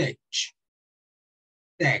 not tech.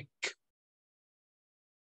 Tech.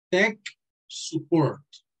 Tech support.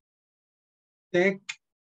 Tech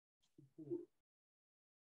support.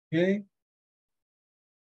 Okay.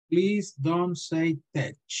 Please don't say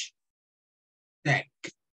tech. Tech.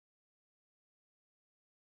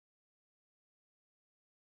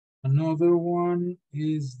 Another one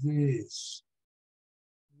is this.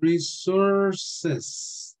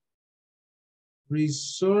 Resources.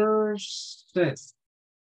 Resources.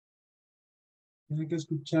 Tiene que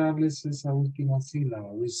escucharles esa última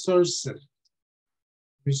sílaba. Resources.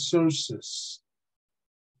 Resources.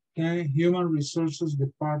 Okay. Human Resources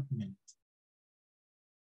Department.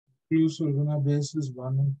 Incluso algunas veces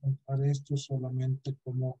van a encontrar esto solamente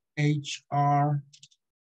como HR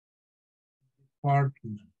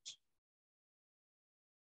Department.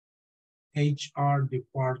 HR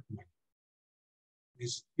Department.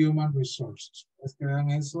 Es Human Resources. ¿Ustedes que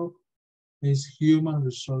vean eso? Es Human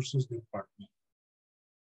Resources Department.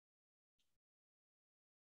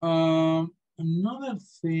 Another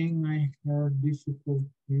thing I had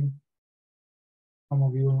difficulty, some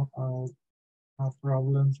of you have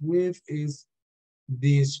problems with, is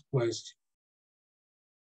this question.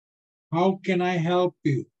 How can I help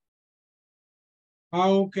you?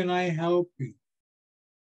 How can I help you?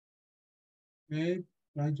 Okay,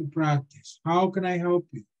 try to practice. How can I help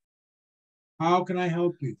you? How can I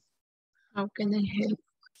help you? How can I help?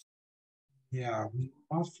 Yeah,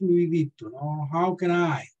 más fluidito, ¿no? How can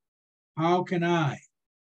I? How can I?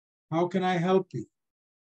 How can I help you?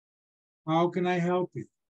 How can I help you?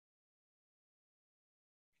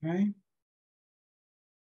 Okay.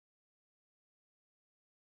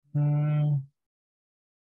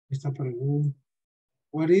 Esta pregunta.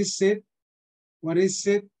 What is it? What is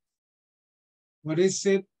it? What is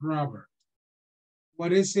it, Robert?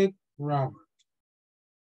 What is it, Robert?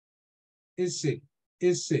 Is it?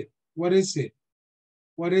 Is it? What is it?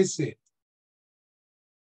 What is it?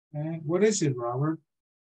 Okay. What is it, Robert?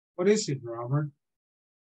 What is it, Robert?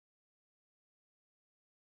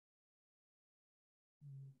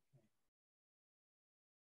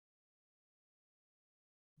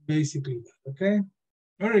 Basically that, okay?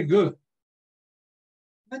 Very good.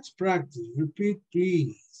 Let's practice. Repeat,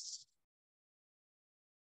 please.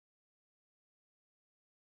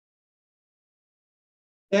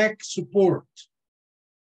 Tech support.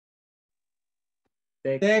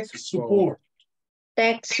 Tech support.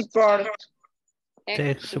 Tech support.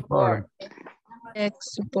 Tech support. Tech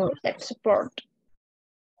support. Tech support.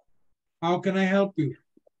 How can I help you?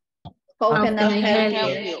 How can I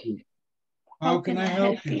help you? How can I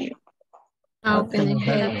help you? How can I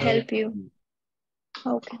help you?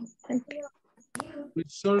 How can I help you?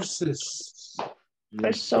 Resources.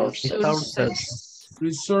 Resources.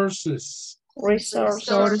 Resources.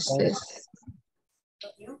 Resources.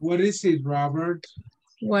 What is it, Robert?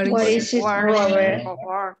 What is it, Robert?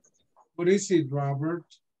 What is it, Robert?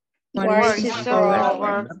 What is it,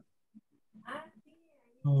 Robert?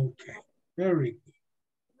 Okay, very good.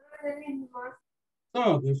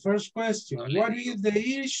 So the first question, what is the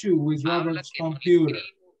issue with Robert's computer?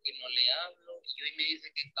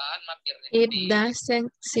 It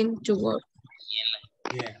doesn't seem to work.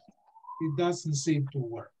 Yeah, it doesn't seem to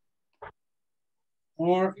work.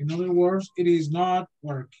 Or in other words, it is not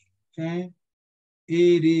working, okay?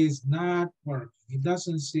 It is not working. It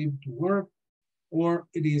doesn't seem to work, or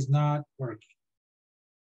it is not working.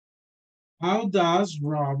 How does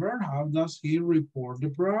he report the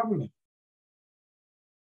problem?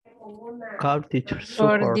 Call teacher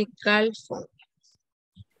For support. the call phone.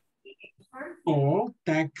 Call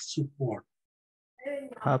tech support.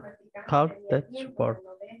 Call tech support.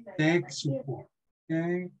 Tech support,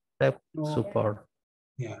 okay? Tech support.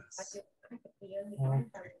 Yes. Okay.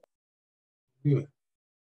 Good.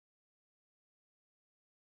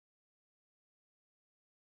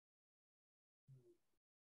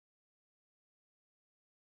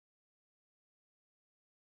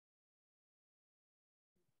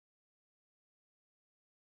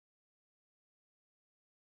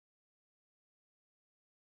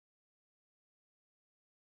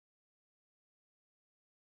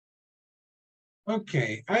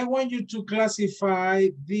 Okay, I want you to classify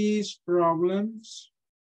these problems.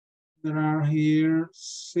 There are here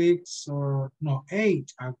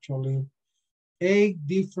 8 actually. 8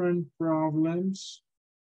 different problems.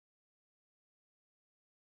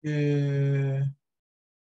 Or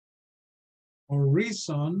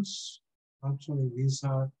reasons. Actually, these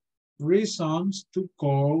are reasons to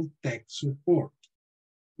call tech support.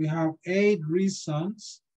 We have 8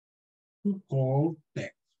 reasons to call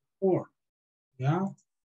tech support. Yeah.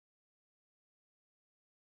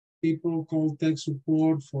 People call tech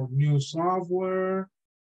support for new software,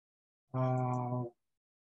 or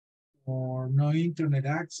no internet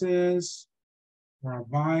access, or a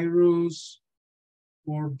virus,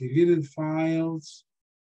 for deleted files,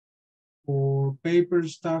 for paper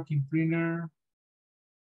stock in printer,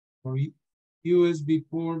 or USB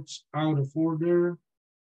ports out of order,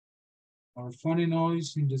 or funny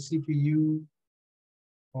noise in the CPU,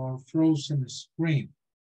 or frozen screen,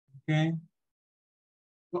 okay?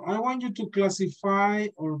 So I want you to classify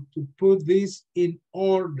or to put this in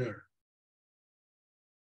order,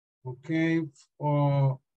 okay?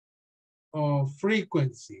 Of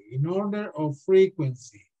frequency, in order of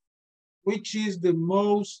frequency, which is the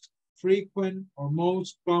most frequent or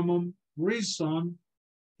most common reason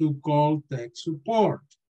to call tech support.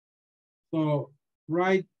 So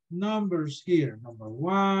write numbers here. Number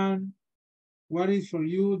 1, what is for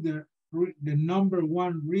you the number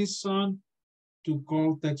 1 reason to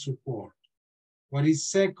call tech support? What is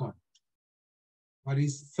second? What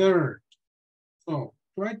is third? So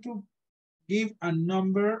try to give a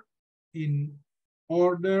number in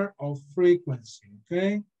order of frequency,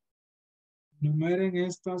 okay? Numeren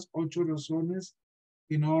estas 8 razones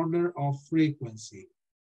in order of frequency.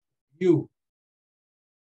 You.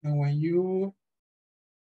 And when you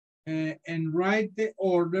and write the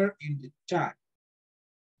order in the chat.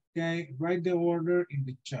 Okay, write the order in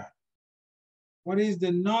the chat. What is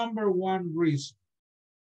the number one reason?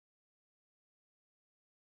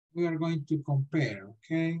 We are going to compare,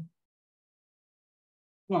 okay?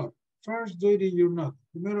 Well, first do it in your note.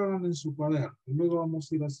 Primero hagan en su cuaderno. Y luego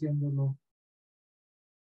vamos a ir haciéndolo.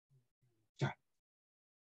 Chat.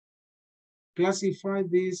 Classify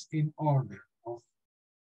this in order of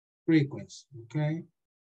frequency, okay?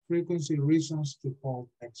 Frequency reasons to call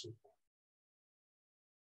exercise.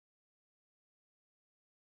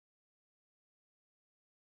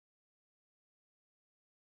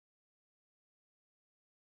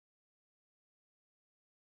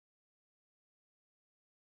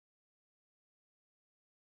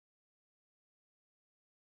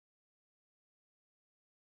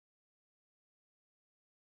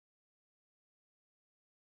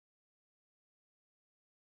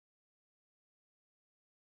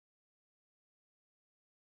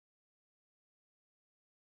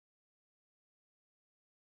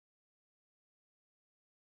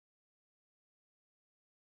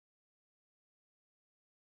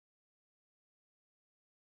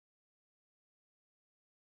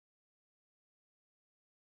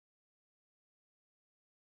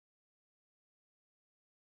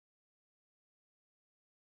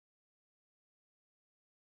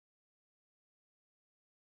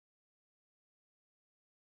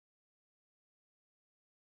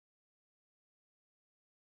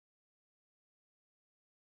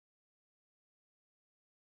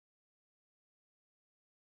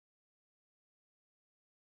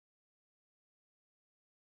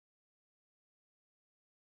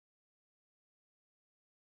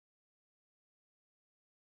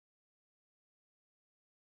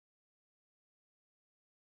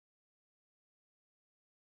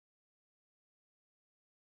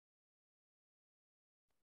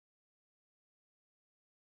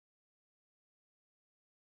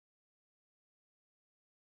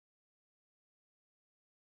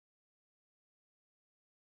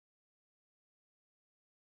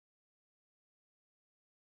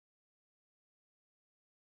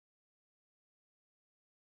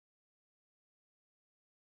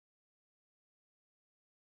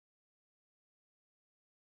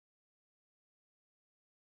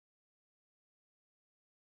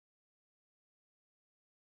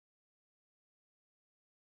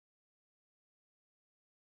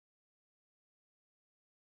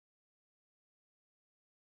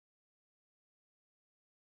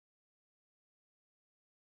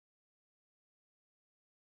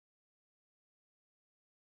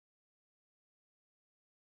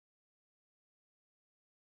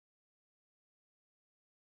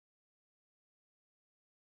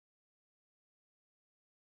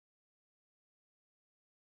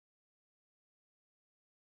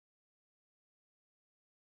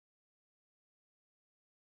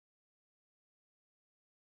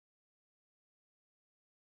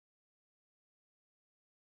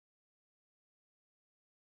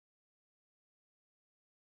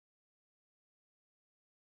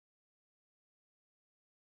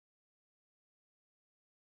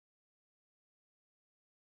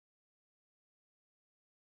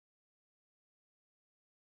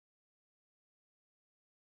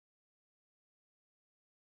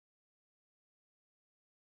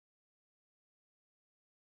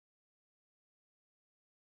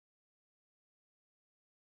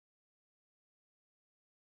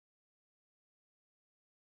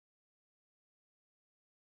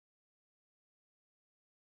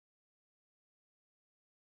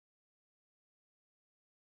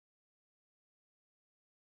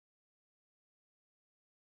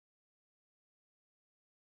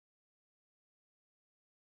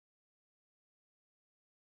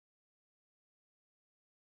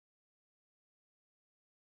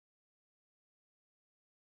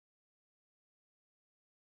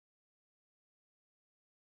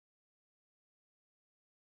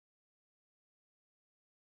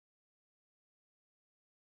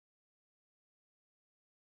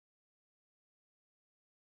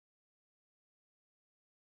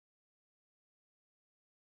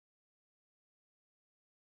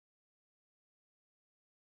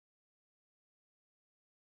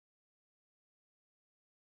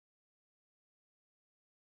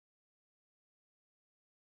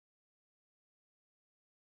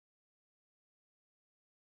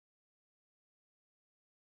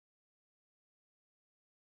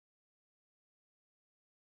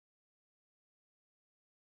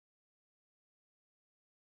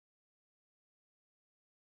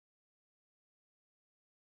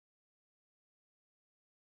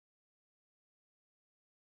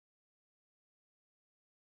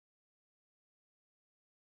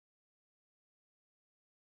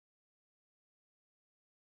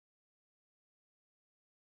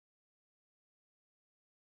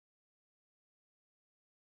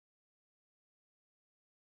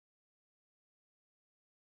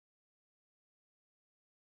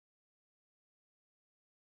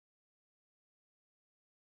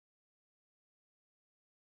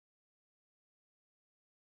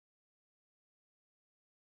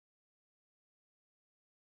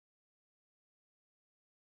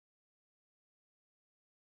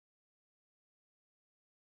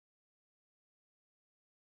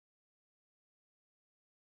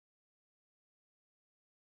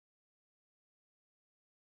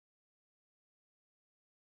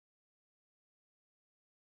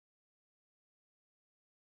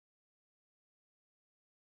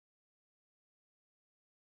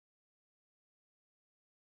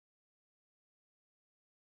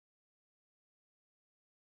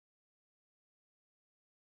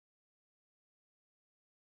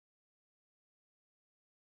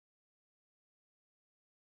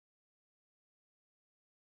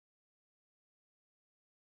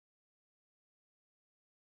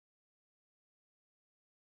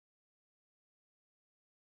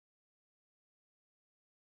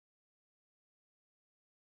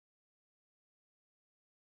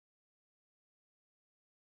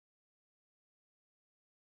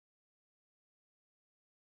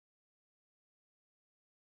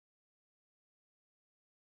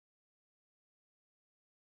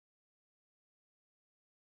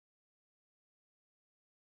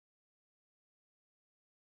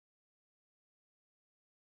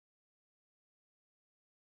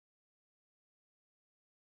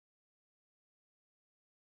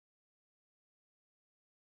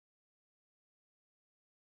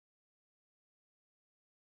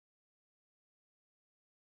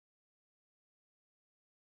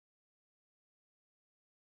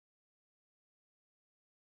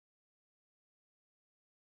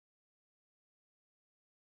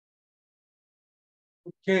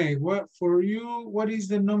 Okay, what for you, what is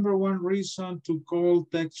the number one reason to call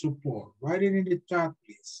tech support? Write it in the chat,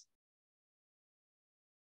 please.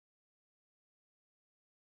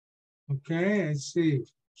 Okay, I see.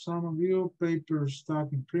 Some of you, paper, stock,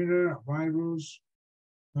 and printer, a virus,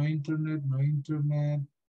 no internet, no internet.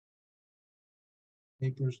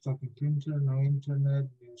 Paper, stock, and printer, no internet,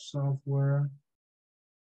 new software,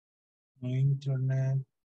 no internet.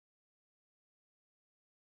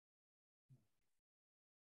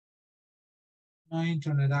 No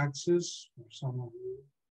internet access for some of you.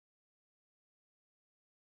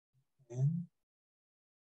 Okay.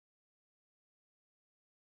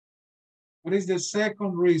 What is the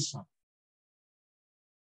second reason?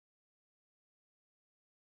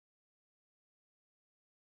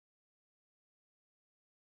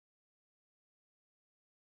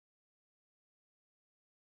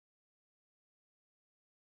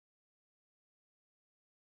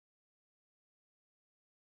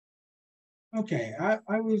 Okay,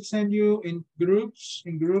 I will send you in groups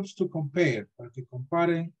to compare, para que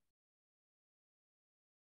comparen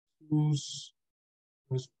sus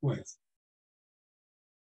respuestas.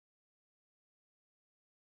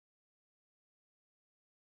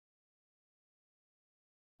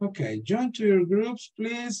 Okay, join to your groups,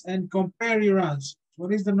 please, and compare your answers.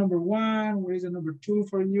 What is the number one? What is the number two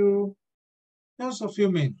for you? Just a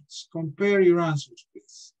few minutes. Compare your answers,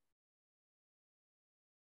 please.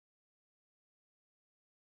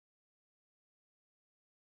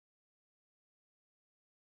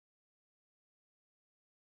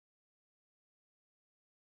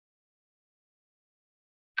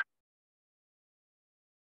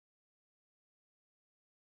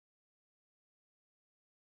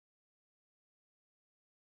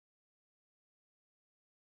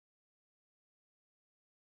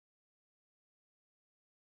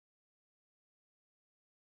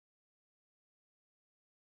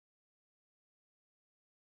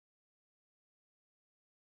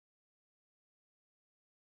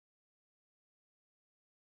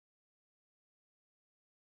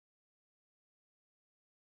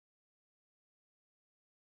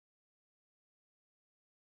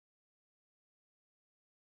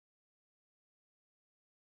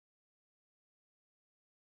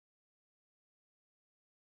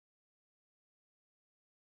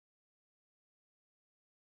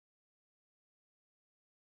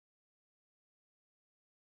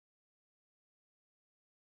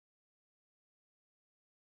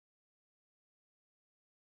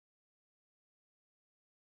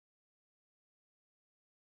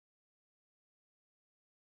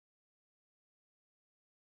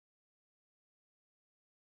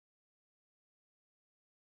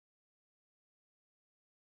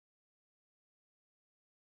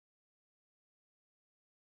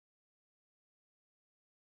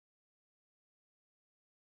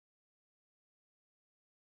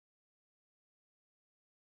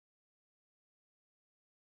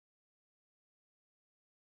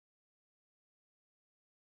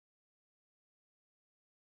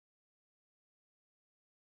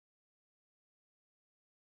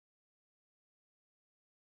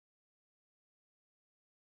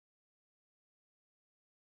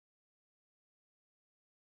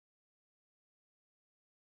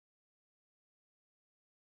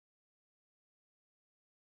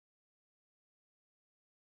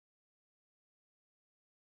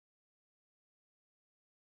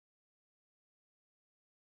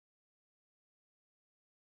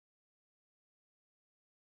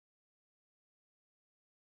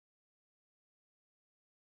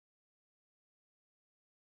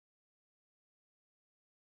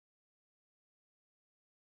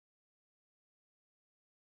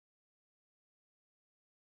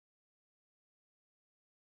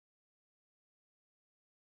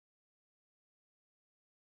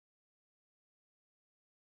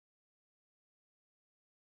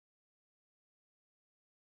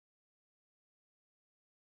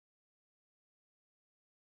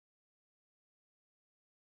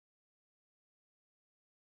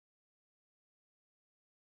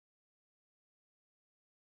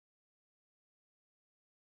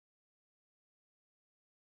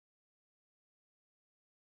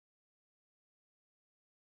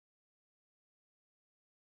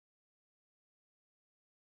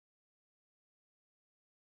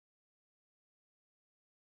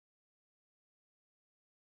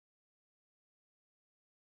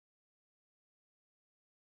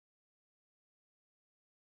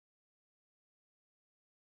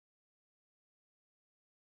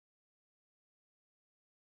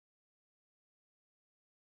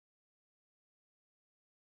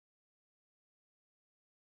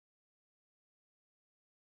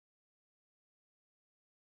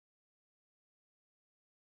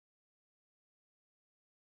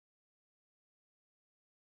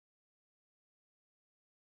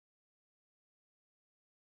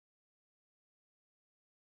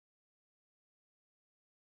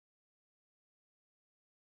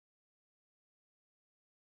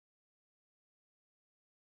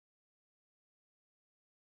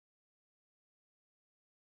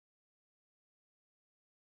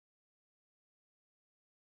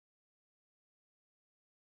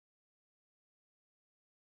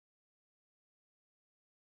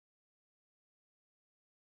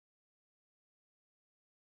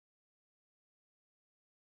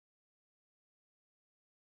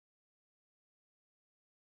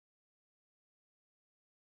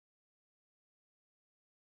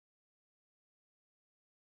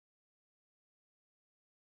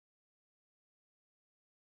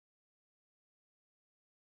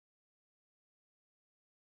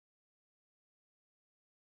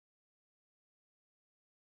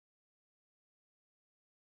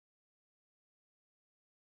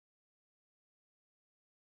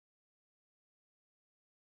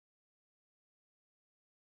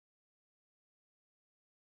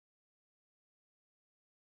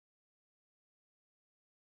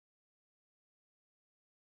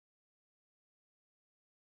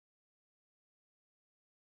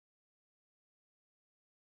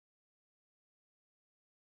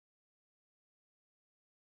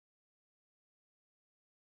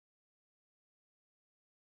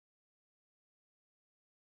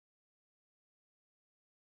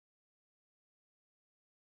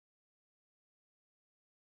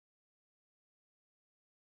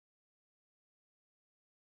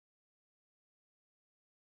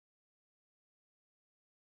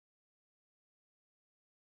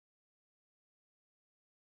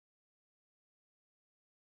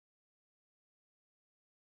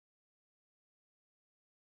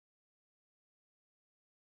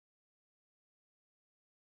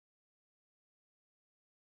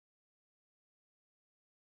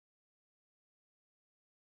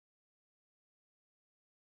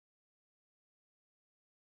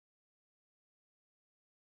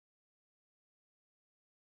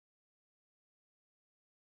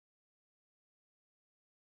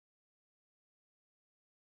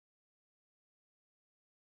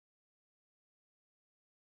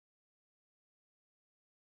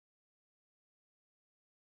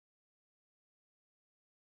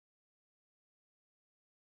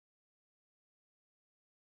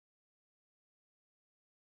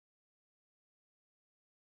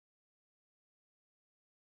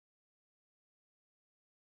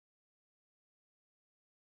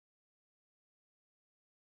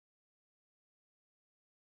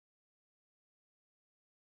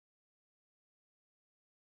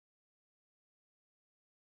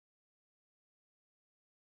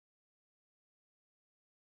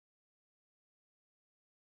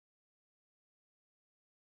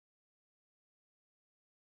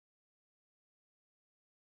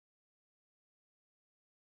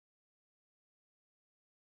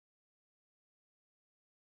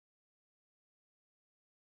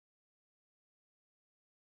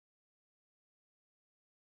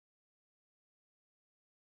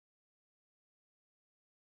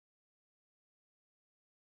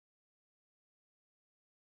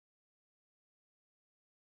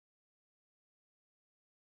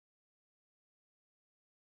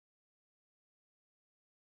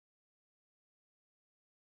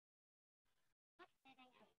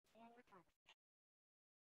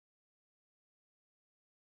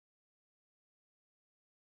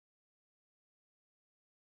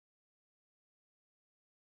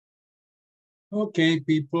 Okay,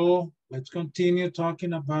 people, let's continue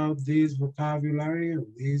talking about this vocabulary of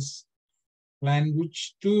this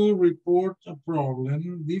language to report a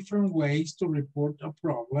problem, different ways to report a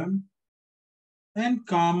problem, and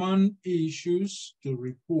common issues to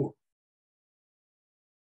report.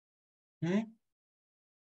 Okay?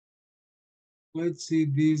 Let's see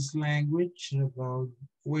this language about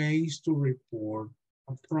ways to report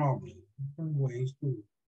a problem, different ways to report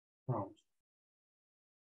a problem.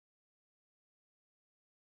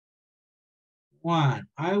 1,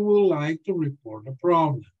 I would like to report a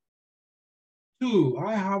problem. 2,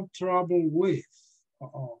 I have trouble with.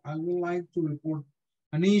 I would like to report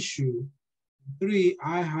an issue. 3,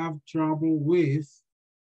 I have trouble with.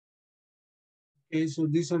 Okay, so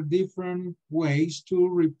these are different ways to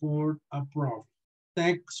report a problem.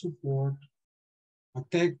 Tech support, a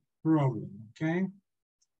tech problem, okay?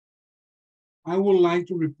 I would like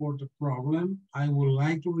to report a problem. I would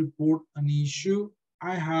like to report an issue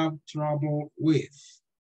I have trouble with.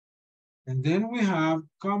 And then we have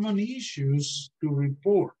common issues to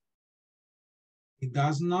report. It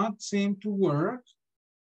does not seem to work.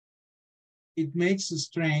 It makes a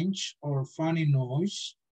strange or funny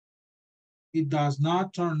noise. It does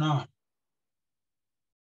not turn on.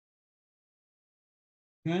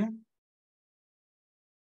 Okay?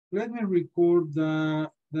 Let me record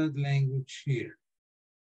that language here.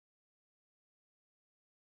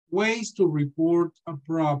 Ways to report a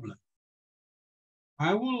problem.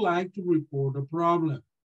 I would like to report a problem.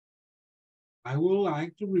 I would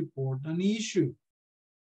like to report an issue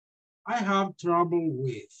I have trouble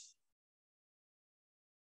with.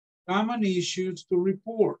 Common issues to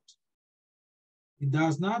report. It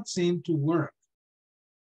does not seem to work.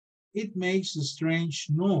 It makes a strange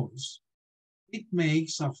noise. It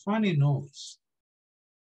makes a funny noise.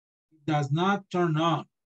 It does not turn on.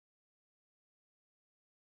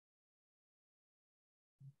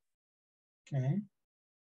 Okay.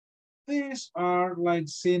 These are like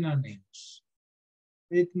synonyms.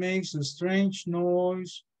 It makes a strange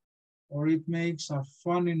noise, or it makes a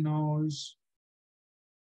funny noise.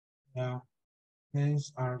 Yeah,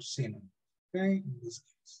 these are synonyms, okay, in this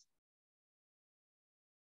case.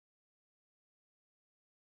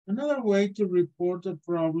 Another way to report a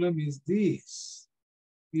problem is this,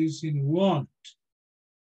 using want.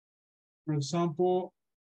 For example,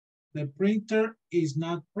 the printer is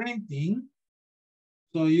not printing,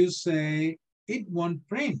 so you say, it won't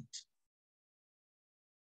print.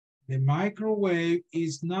 The microwave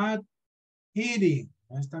is not heating,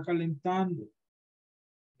 no está calentando.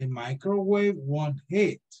 The microwave won't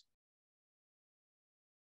heat.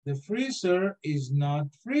 The freezer is not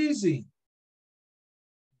freezing,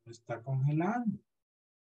 no está congelando.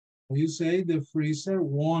 So you say the freezer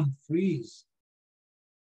won't freeze.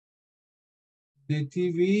 The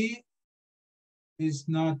TV is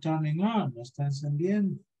not turning on, no está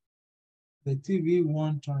encendiendo. The TV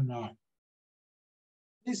won't turn on.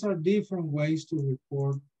 These are different ways to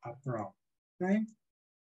report a problem, okay?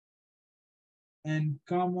 And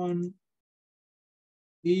common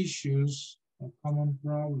issues or common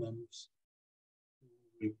problems.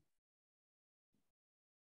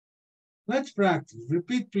 Let's practice.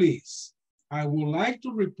 Repeat, please. I would like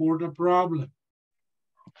to report a problem.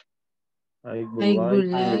 I would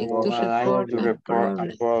like to report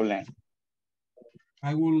a problem.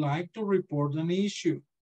 I would like to report an issue.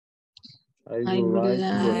 I would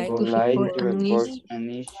like to report an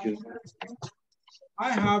issue. I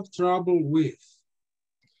have trouble with.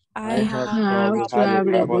 I have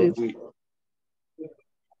trouble with.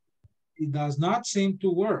 It does not seem to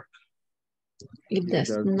work. It does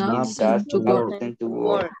not seem to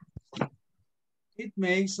work. It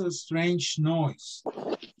makes a strange noise.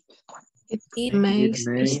 It makes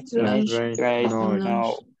a strange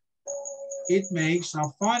noise. It makes a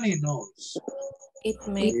funny noise. It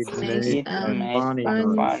makes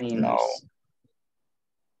a funny noise.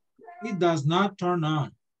 It does not turn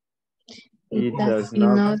on. It does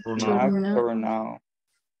not turn on.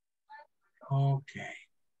 Okay.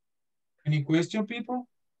 Any question, people?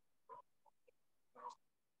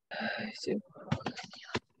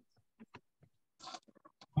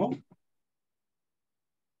 No?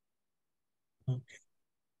 Okay.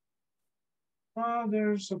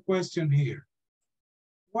 There's a question here.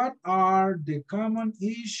 What are the common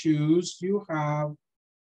issues you have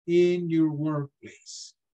in your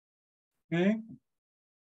workplace? Okay.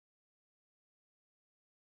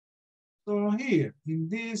 So here, in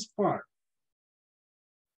this part,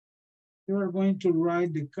 you are going to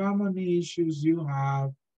write the common issues you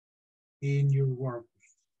have in your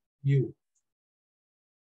workplace. You.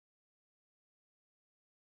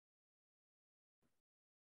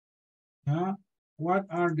 What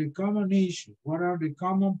are the common issues? What are the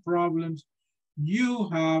common problems you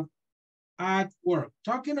have at work?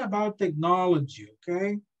 Talking about technology,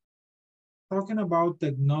 okay? Talking about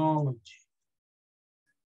technology.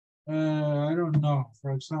 I don't know.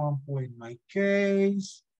 For example, in my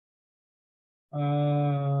case,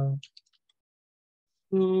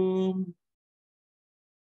 Zoom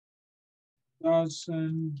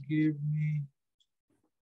doesn't give me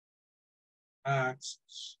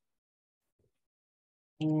access,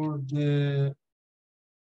 or the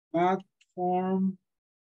platform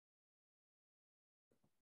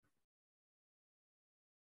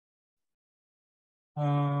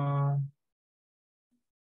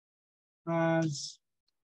has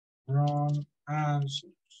wrong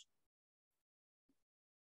answers,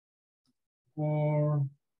 or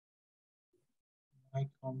my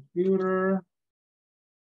computer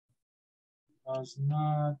does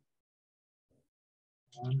not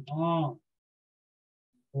turn on,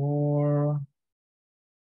 or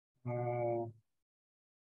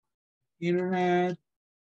internet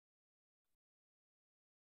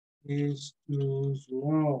is too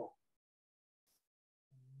slow.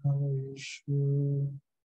 Another issue.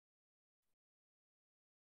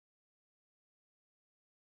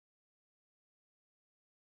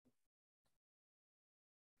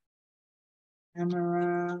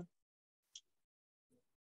 Camera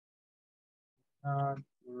not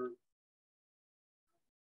work.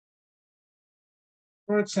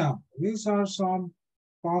 For example, these are some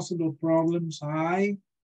possible problems I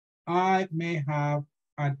may have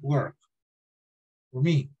at work for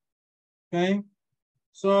me. Okay,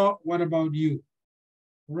 so what about you?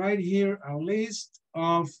 Right here, a list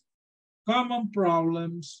of common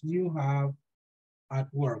problems you have at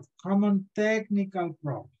work, common technical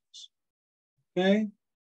problems. Okay,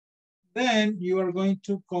 then you are going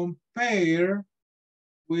to compare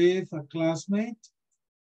with a classmate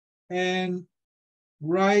and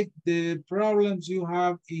write the problems you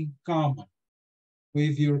have in common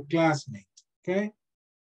with your classmate, okay?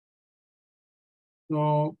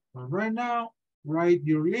 So right now, write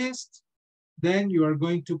your list, then you are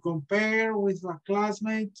going to compare with a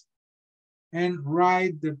classmate and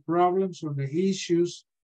write the problems or the issues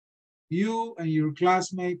you and your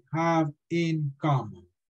classmate have in common.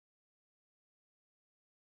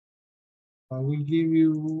 I will give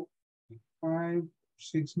you 5,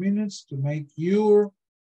 6 minutes to make your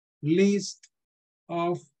list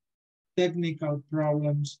of technical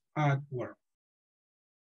problems at work.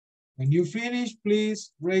 When you finish,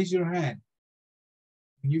 please raise your hand.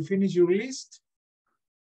 When you finish your list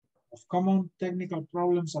of common technical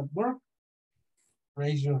problems at work,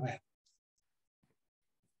 raise your hand.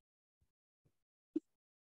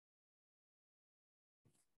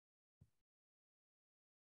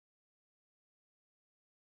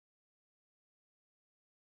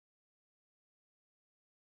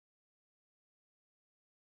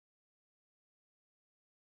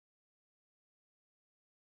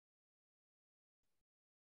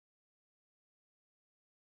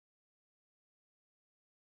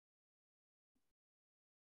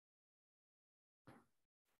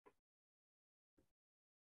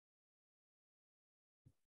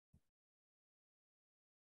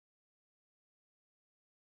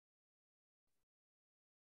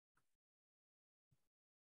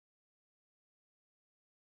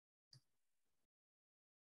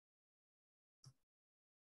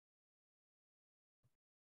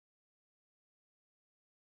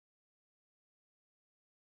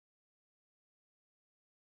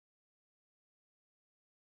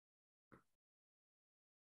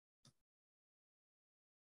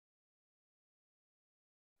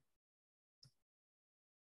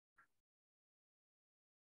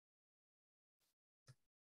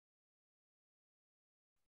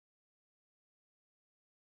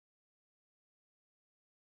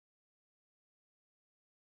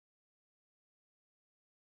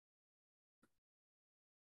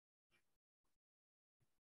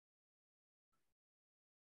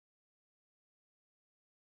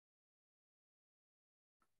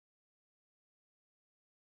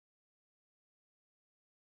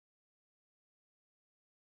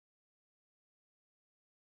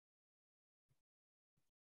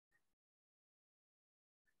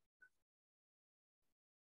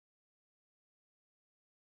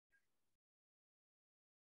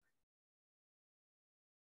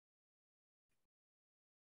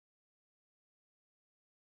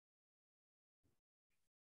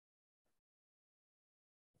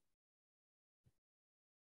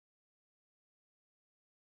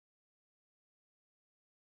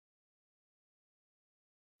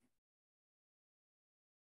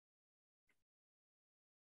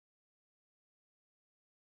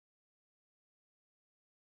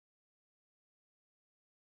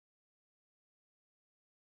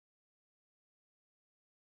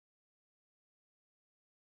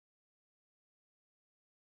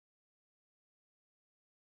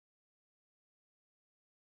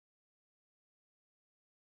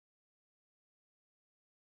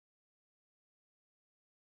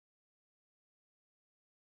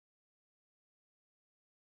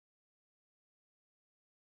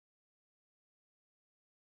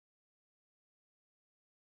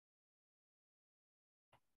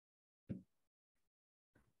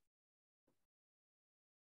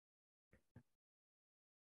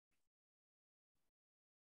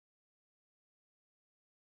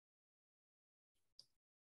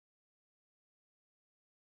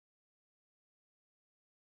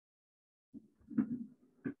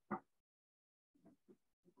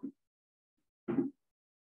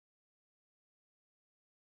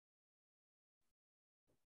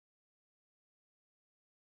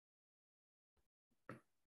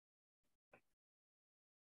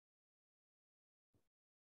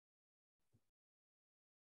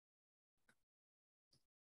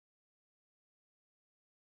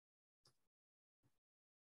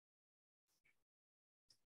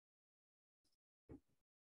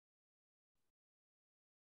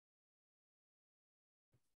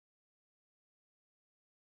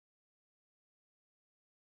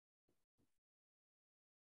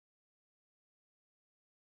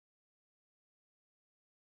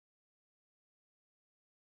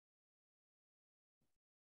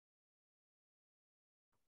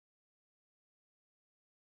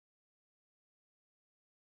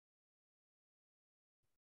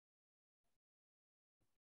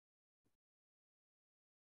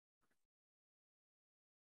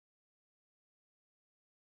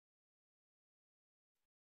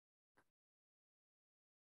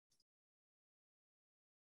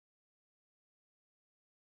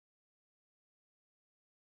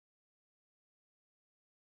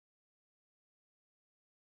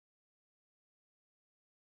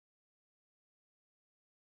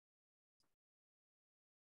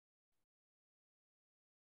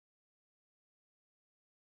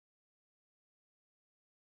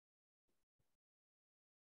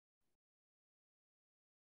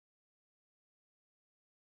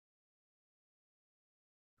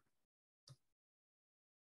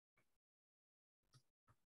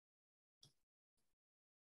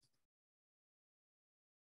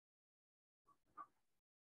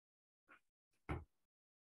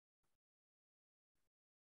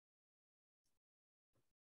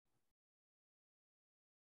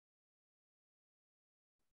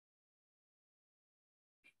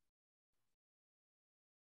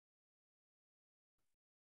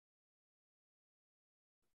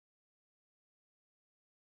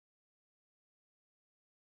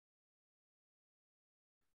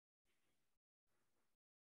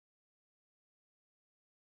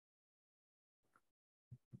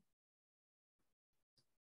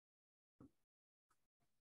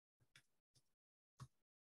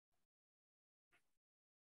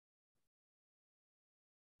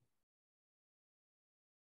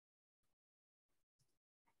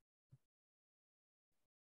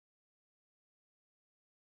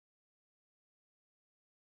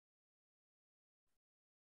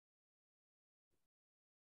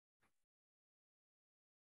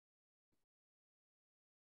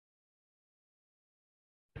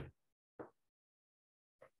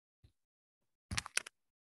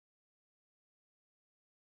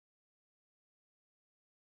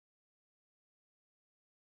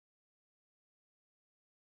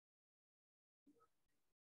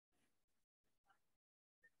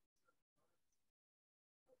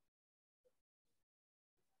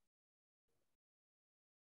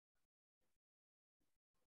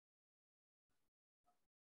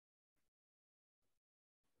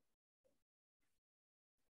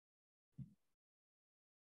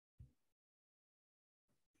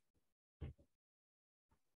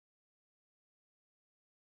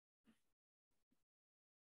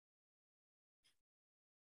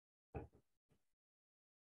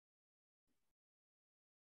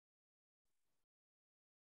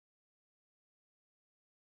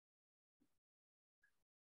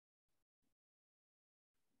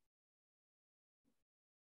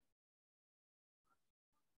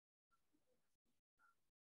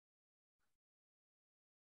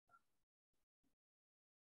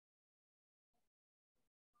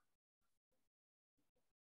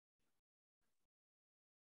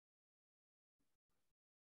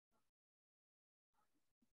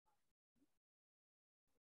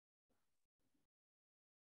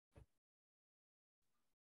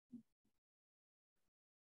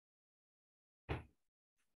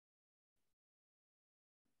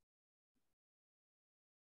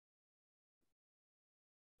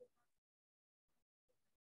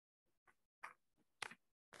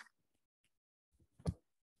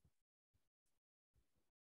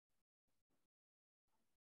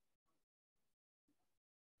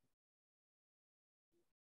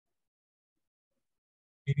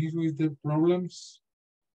 finish with the problems,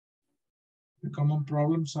 the common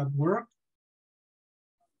problems at work?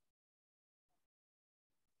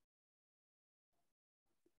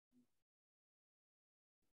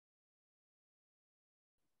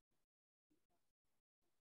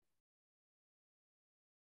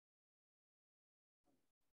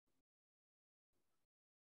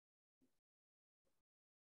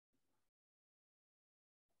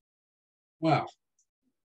 Well,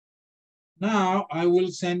 now I will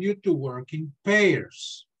send you to work in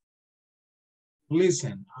pairs.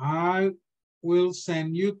 Listen, I will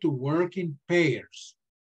send you to work in pairs.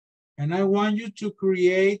 And I want you to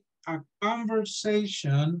create a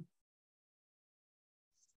conversation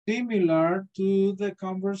similar to the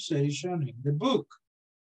conversation in the book.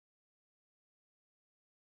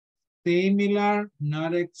 Similar,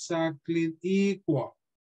 not exactly equal.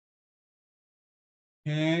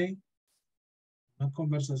 Okay. Una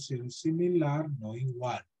conversación similar, no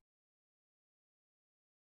igual.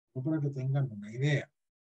 Para que tengan una idea.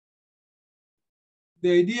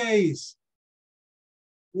 The idea is,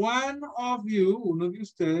 one of you, uno de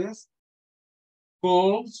ustedes,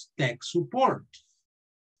 calls tech support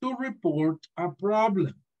to report a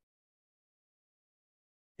problem.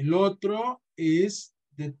 El otro is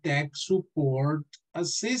the tech support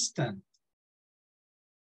assistant.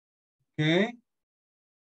 Okay.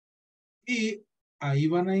 Y ahí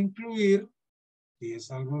van a incluir, si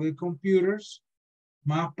es algo de computers,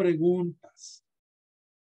 más preguntas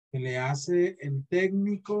que le hace el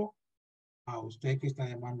técnico a usted que está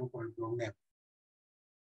llamando por el problema.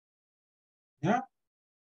 ¿Ya?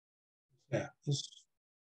 O sea,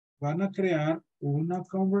 van a crear una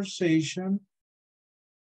conversation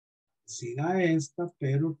parecida a esta,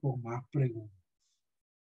 pero con más preguntas.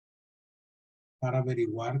 Para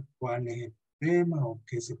averiguar cuál es el tema o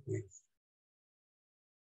qué se puede hacer.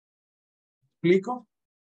 ¿Explico?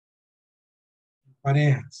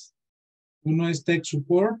 Parejas. Uno es tech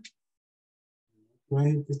support. Otro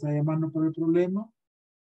es el que está llamando por el problema.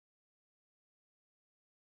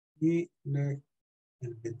 Y el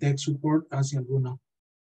de tech support hace un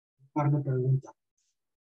par de preguntas.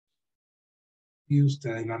 Y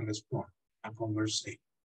ustedes la responden. A conversation.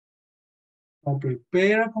 So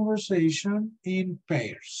prepare a conversation in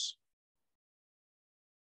pairs.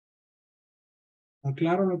 ¿Está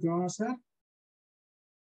claro lo que van a hacer?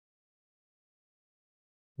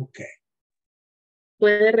 Ok.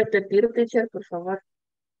 ¿Puede repetir, teacher, por favor?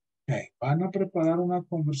 Ok. Van a preparar una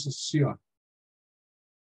conversación.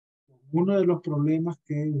 Uno de los problemas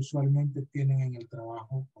que usualmente tienen en el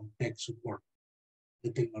trabajo con tech support de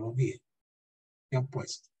tecnología que han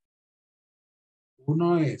puesto.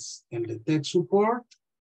 Uno es el de tech support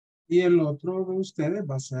y el otro de ustedes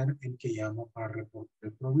va a ser el que llama para reportar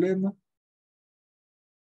el problema.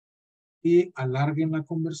 Y alarguen la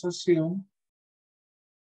conversación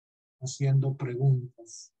haciendo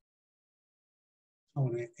preguntas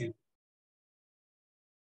sobre el.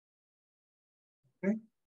 ¿Okay?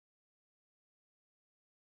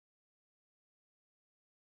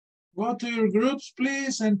 Go to your groups,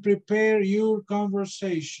 please, and prepare your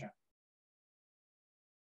conversation.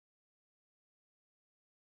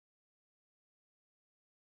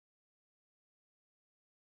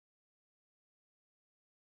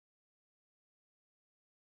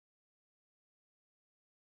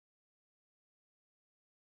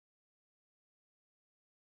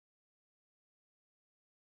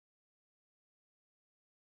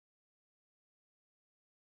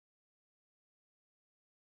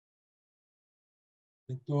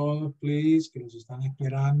 De todos, please, que los están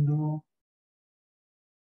esperando.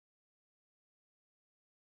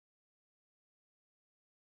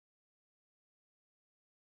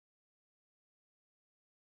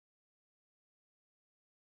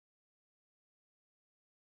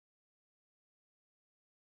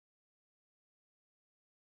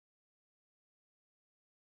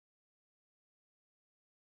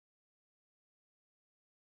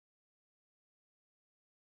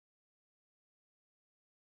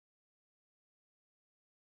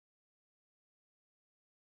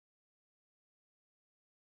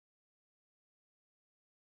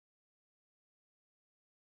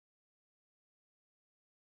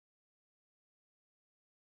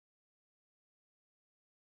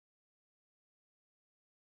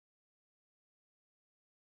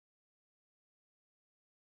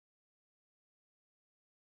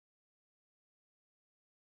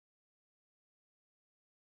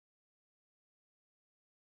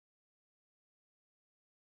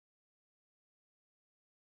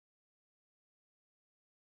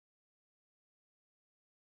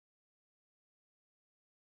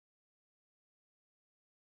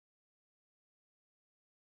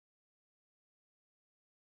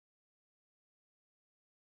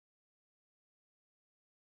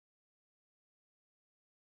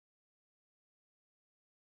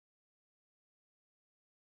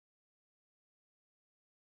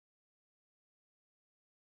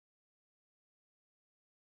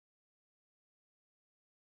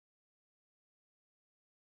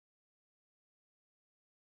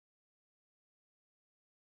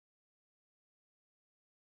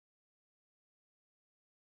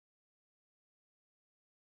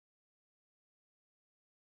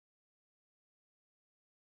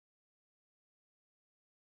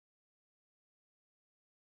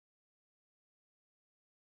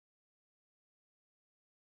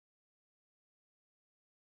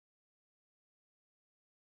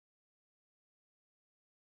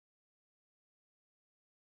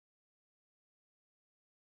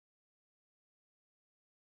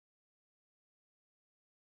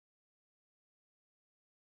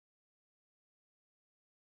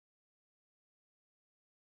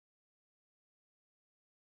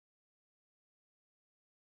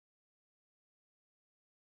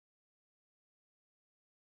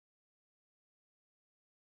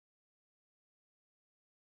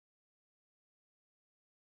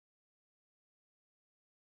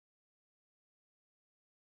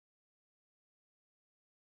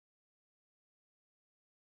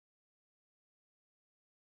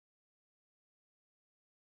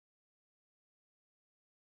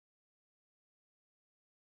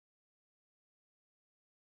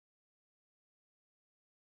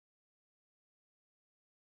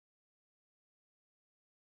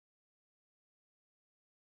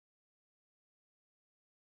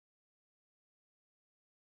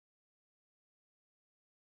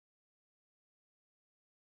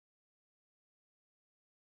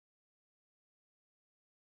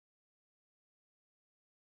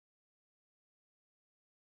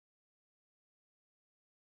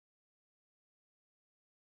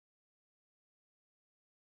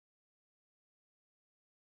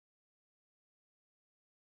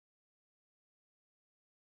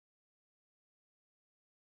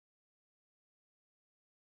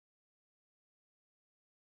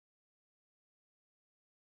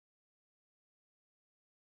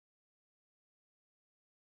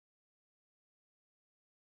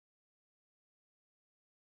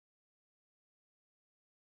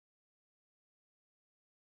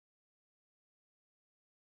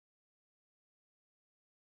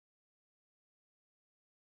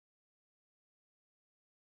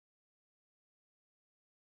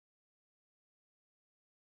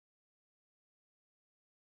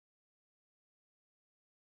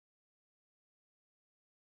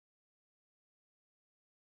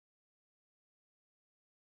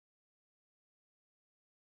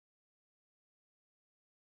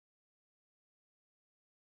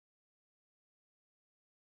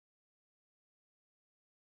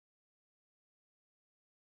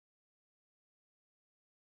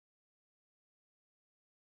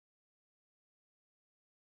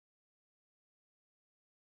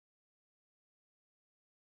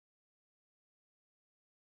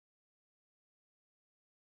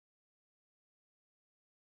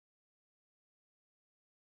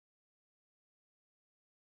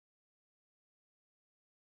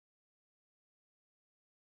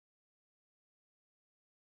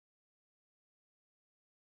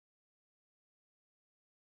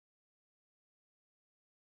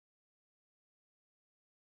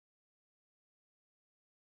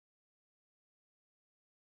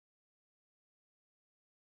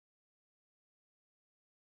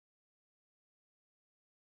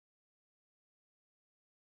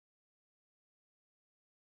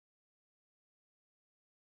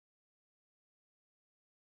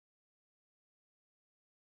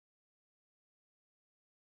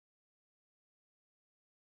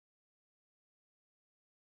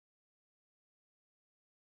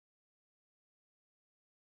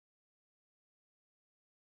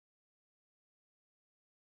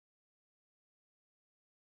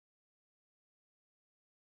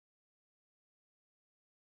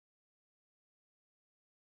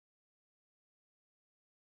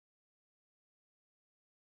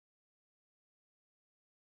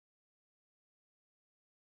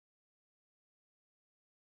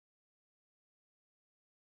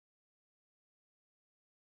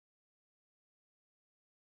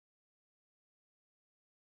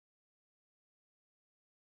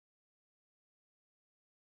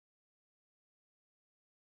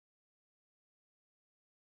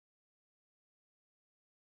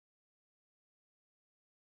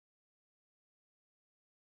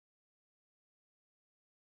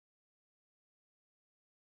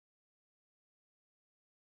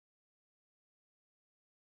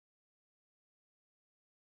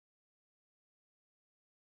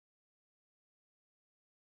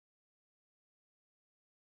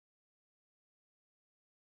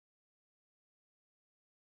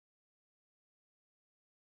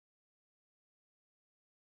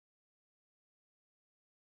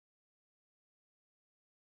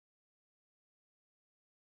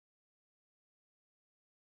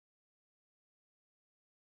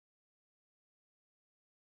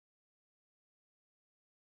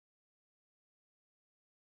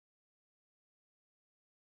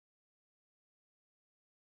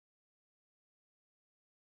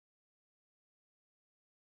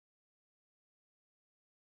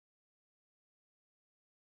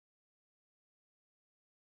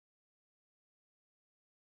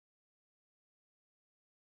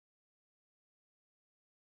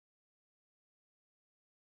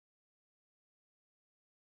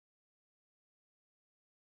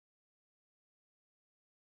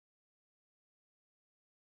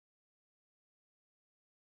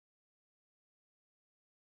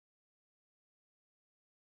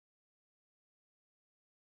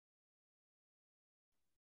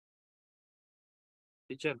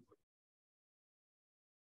 Teacher.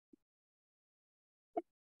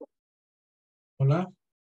 Hola.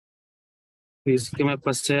 Es que me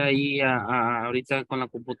pasé ahí ahorita con la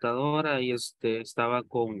computadora y estaba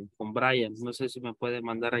con Brian. No sé si me puede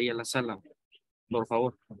mandar ahí a la sala, por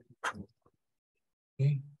favor.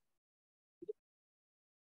 Sí.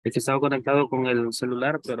 Es que estaba conectado con el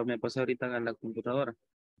celular, pero me pasé ahorita en la computadora.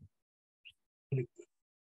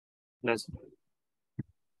 Gracias.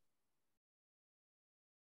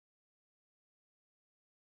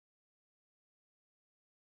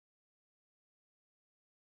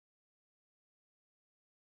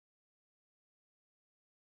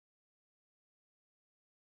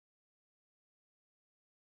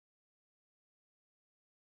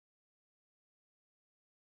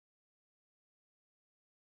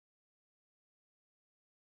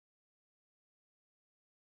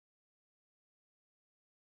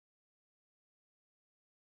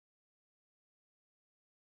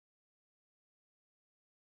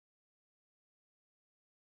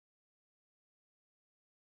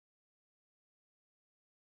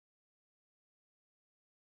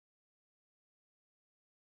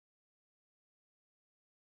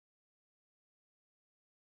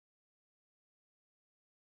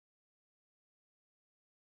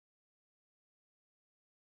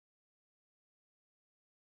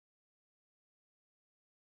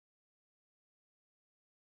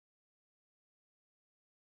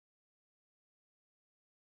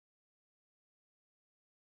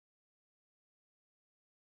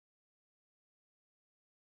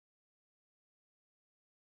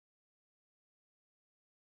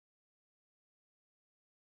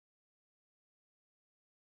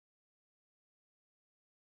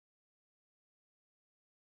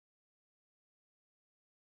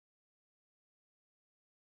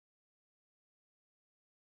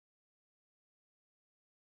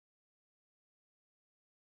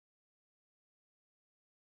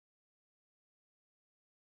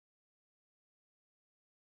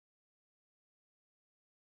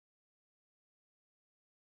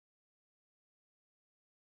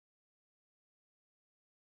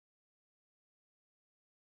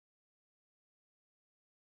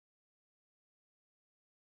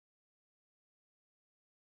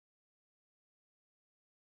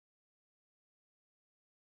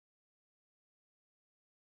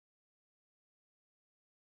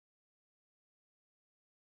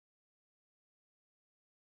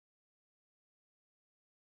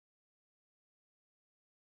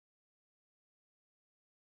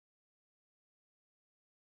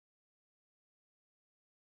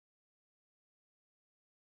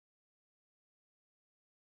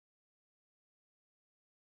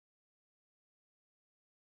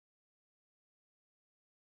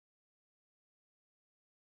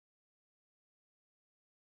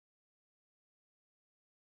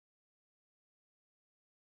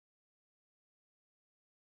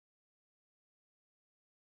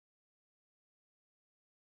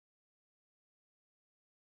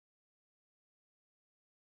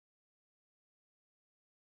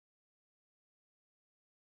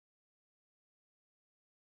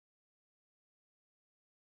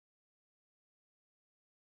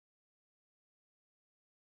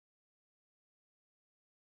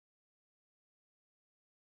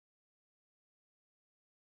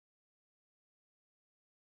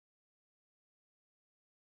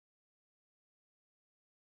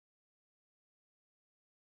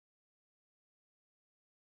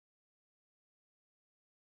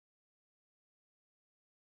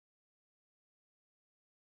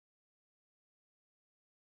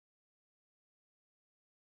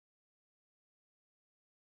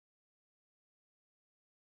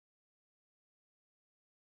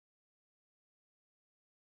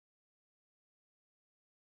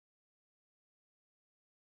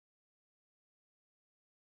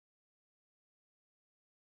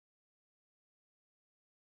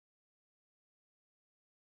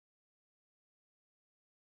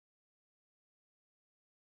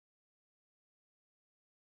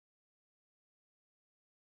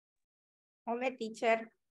 Hola,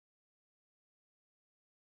 teacher.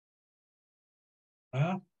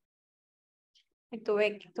 ¿Ah?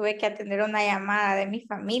 Tuve que atender una llamada de mi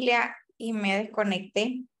familia y me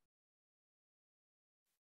desconecté.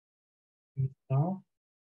 No.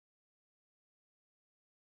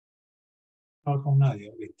 No con nadie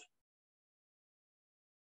ahorita.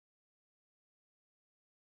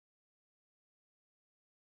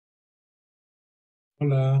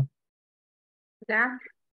 Hola. ¿Ya?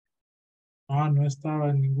 Ah, no estaba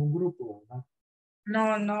en ningún grupo, ¿verdad?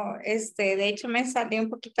 No, de hecho me salí un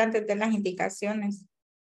poquito antes de las indicaciones.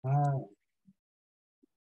 Ah,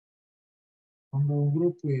 Pongo un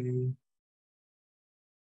grupo y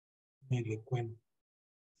me le cuento.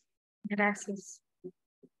 Gracias.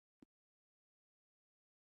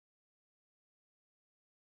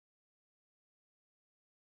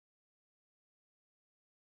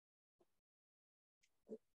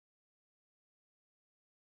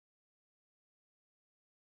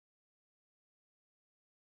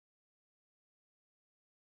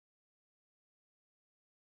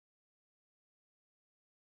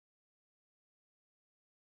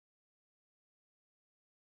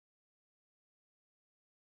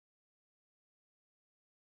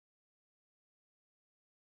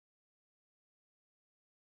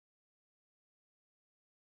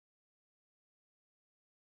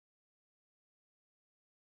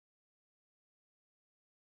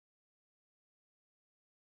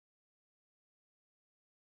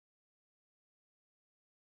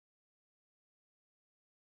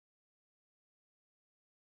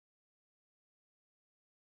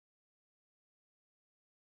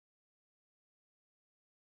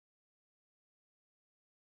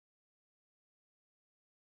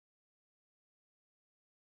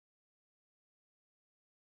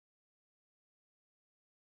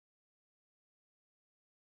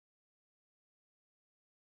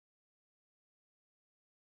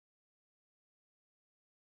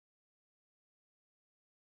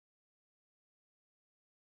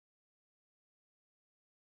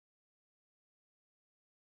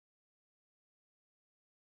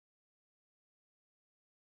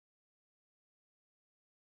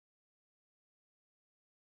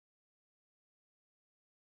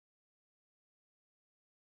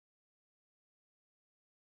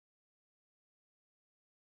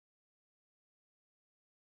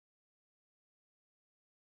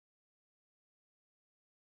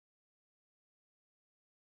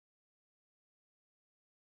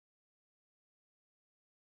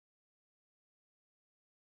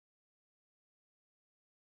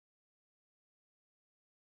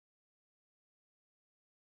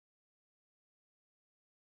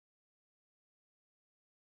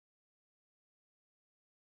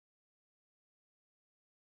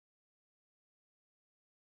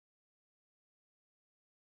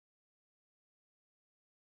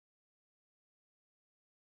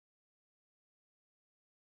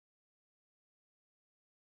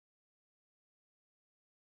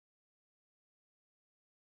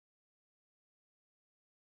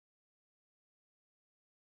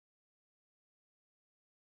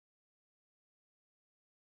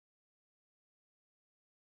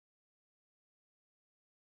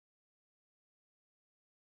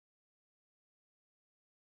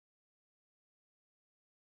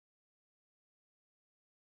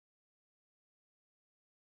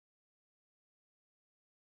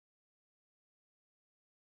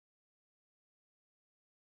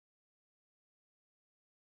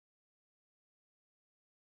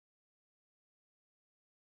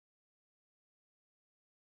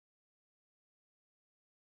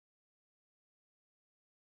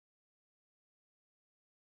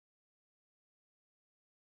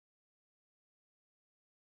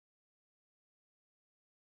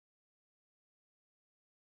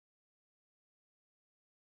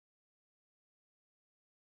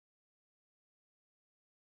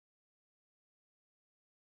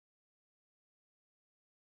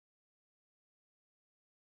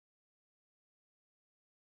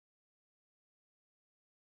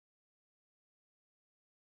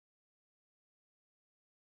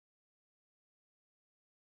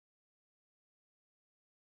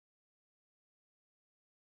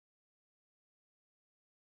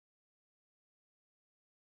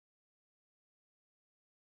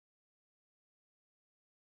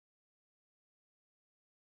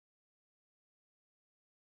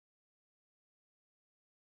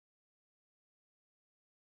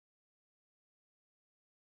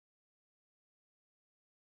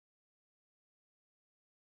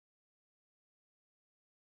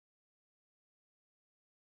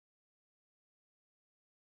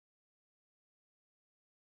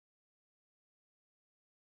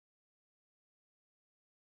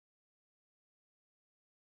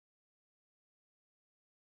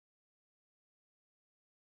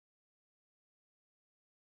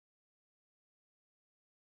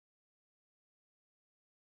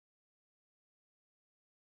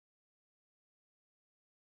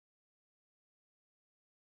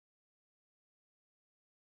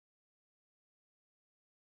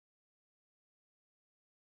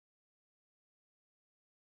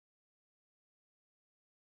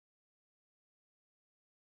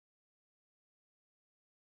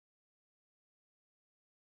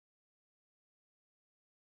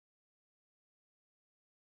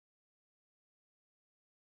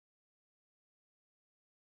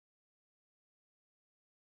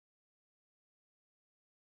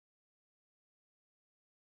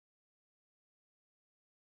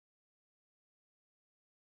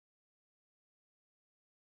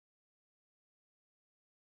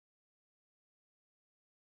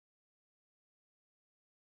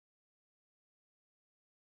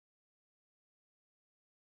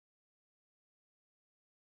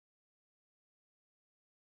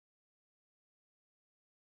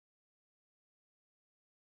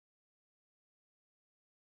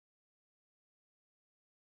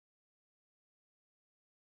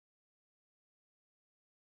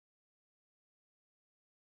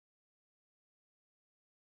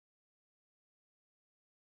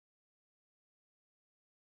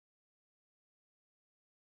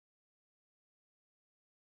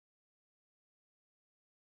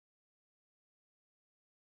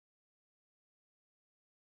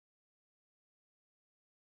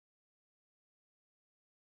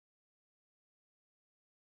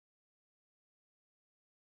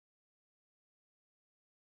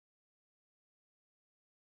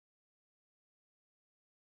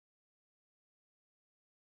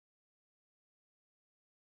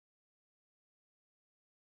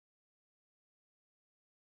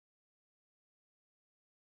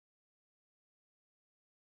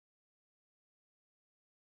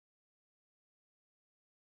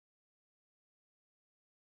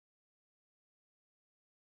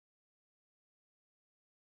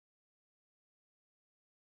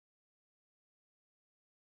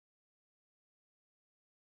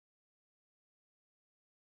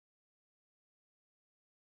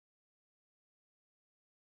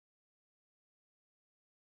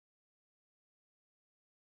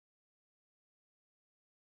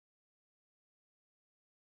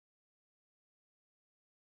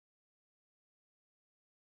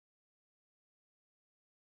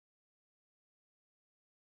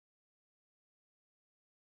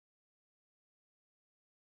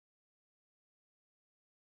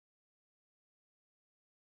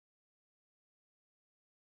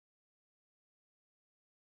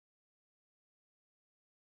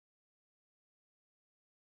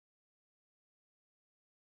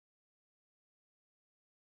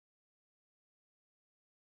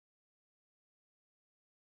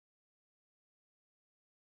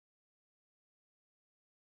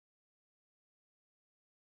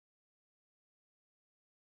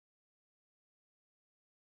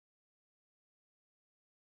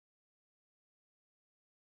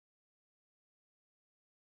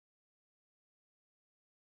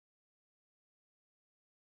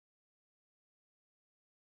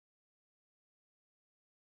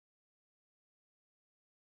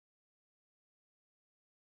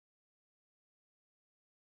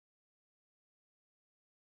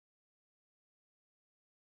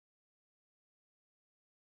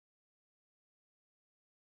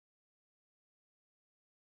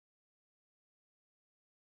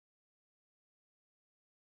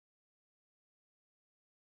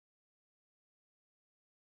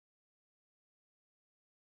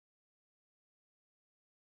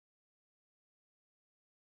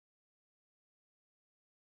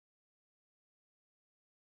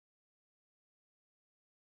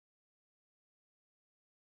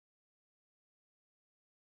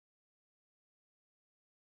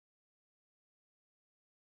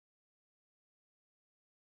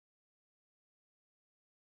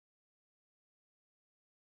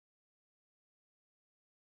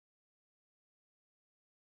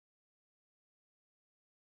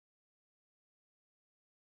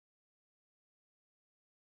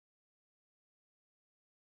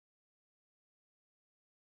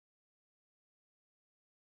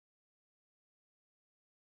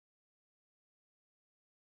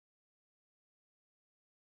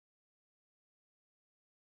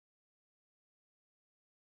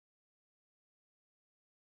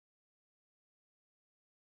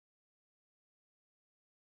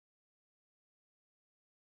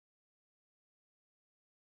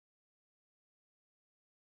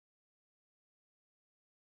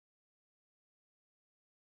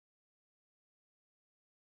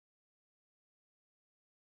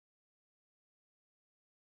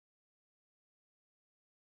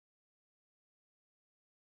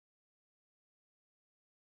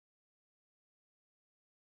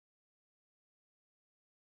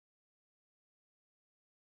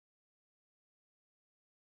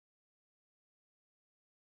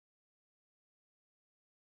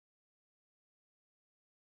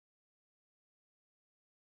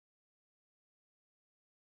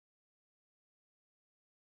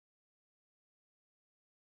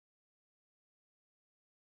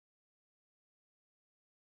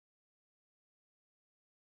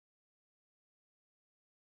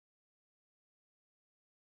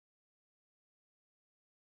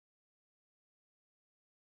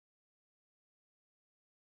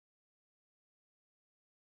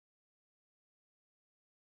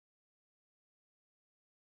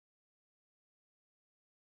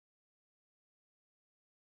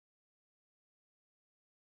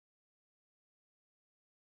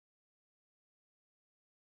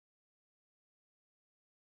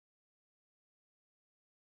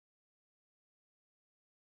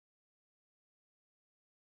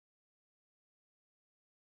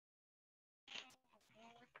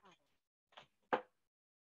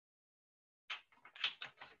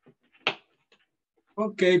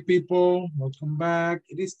 Okay, people, welcome back.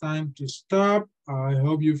 It is time to stop. I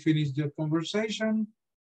hope you finished your conversation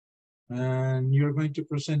and you're going to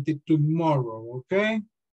present it tomorrow, okay?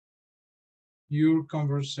 Your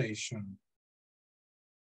conversation.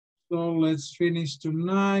 So let's finish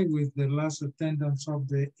tonight with the last attendance of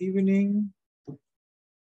the evening.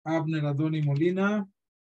 Abner Adoni Molina.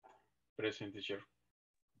 Present, teacher.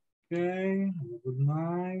 Okay, good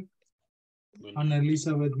night. Ana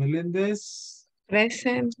Elizabeth Melendez.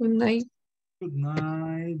 Present, good night. Good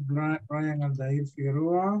night. Brian Aldair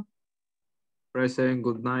Figueroa. Present,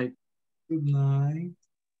 good night. Good night.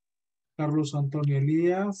 Carlos Antonio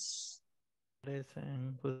Elias.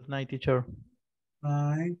 Present. Good night, teacher.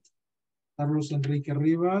 Night. Carlos Enrique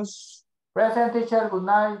Rivas. Present, teacher, good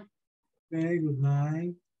night. Okay, good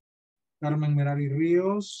night. Carmen Merari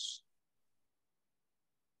Ríos.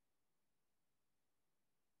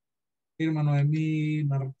 Irma Noemí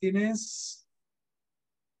Martínez.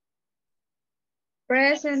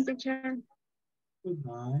 Present, teacher. Good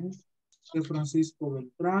night. José Francisco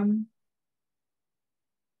Beltrán.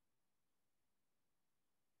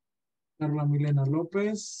 Carla Milena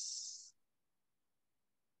López.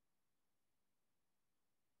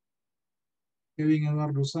 Kevin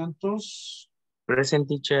Eduardo Santos. Present,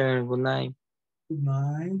 teacher, good night. Good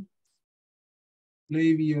night.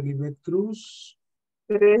 Lady Olivet Cruz.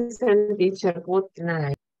 Present, teacher, good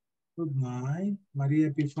night. Good night. María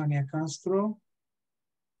Epifania Castro.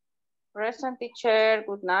 Present, teacher,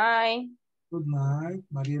 good night. Good night.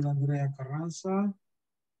 María Andrea Carranza.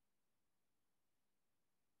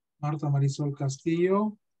 Marta Marisol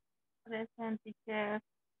Castillo. Present, teacher.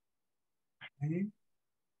 Okay.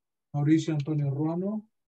 Mauricio Antonio Ruano.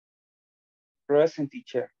 Present,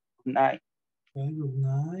 teacher. Good night. Okay, good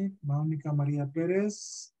night. Mónica María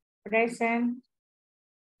Pérez. Present.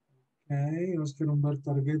 Okay. Oscar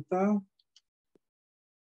Humberto Argueta.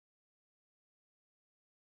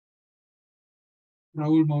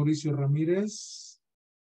 Raúl Mauricio Ramírez.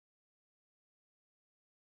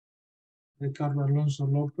 Ricardo Alonso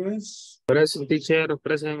López. Present, teacher,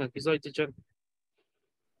 present, aquí soy, teacher.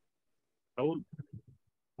 Raúl.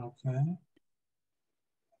 Okay.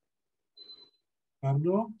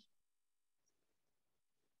 Carlos.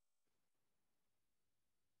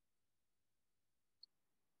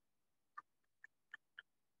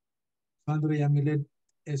 Sandra Yamilet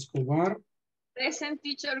Escobar. Present,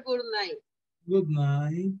 teacher, good night. Good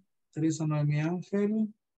night. Teresa Noemi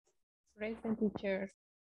Ángel. Present, teacher.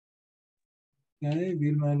 Okay.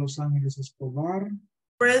 Vilma de Los Ángeles Escobar.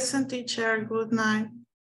 Present, teacher, good night.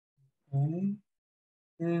 Okay.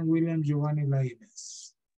 And William Giovanni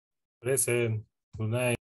Lainez. Present. Good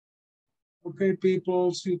night. Okay,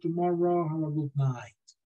 people. See you tomorrow. Have a good night.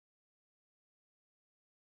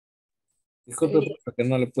 Disculpe, porque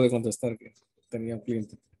no le pude contestar, que tenía un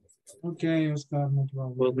cliente. Okay, Oscar, no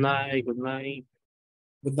problem. Good night, good night.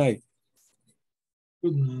 Good night.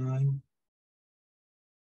 Good night.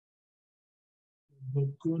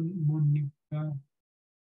 Con Mónica.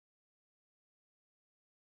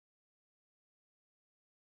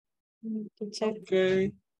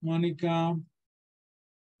 Okay, Mónica.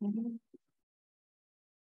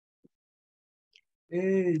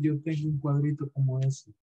 Yo tengo un cuadrito como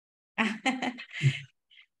ese.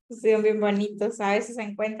 Son bien bonitos. A veces se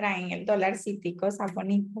encuentran en el Dollar City cosas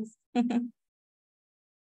bonitas.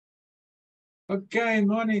 Ok,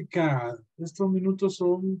 Mónica, estos minutos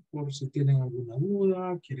son por si tienen alguna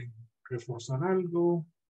duda, quieren reforzar algo,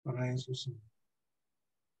 para eso sí.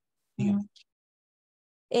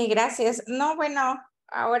 Gracias. No, bueno,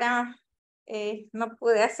 ahora no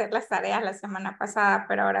pude hacer las tareas la semana pasada,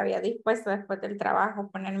 pero ahora había dispuesto después del trabajo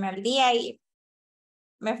ponerme al día y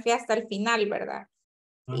me fui hasta el final, ¿verdad?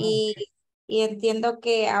 Y entiendo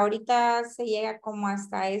que ahorita se llega como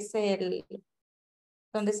hasta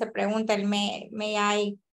donde se pregunta el may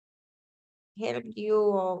I help you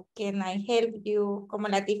o can I help you, como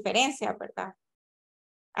la diferencia, ¿verdad?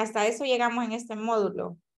 Hasta eso llegamos en este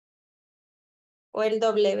módulo. O el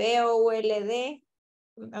W o LD.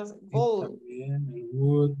 También el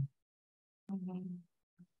would.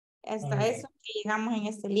 Hasta eso que llegamos en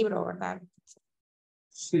este libro, ¿verdad?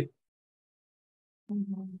 Sí.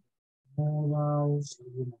 Modals,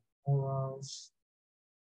 algunos modals.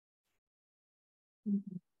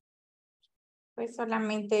 Pues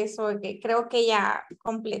solamente eso, que creo que ya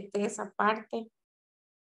completé esa parte.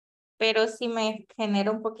 Pero sí me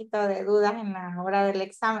generó un poquito de dudas en la hora del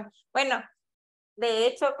examen. Bueno, de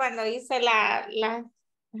hecho, cuando hice la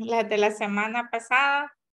de la semana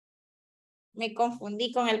pasada, me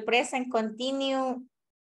confundí con el present continue.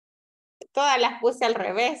 Todas las puse al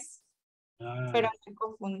revés. Pero me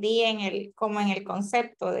confundí como en el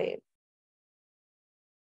concepto de...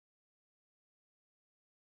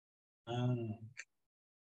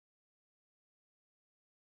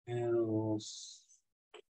 Pero se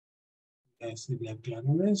le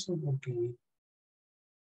aclaró eso porque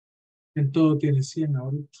en todo tiene 100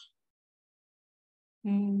 ahorita.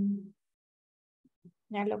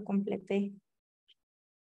 Ya lo completé.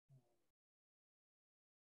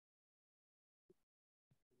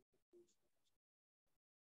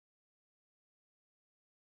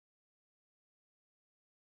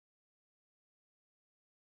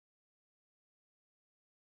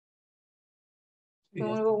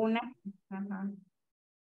 Tengo una. Ajá.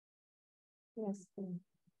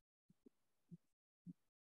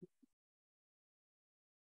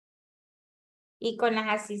 Y con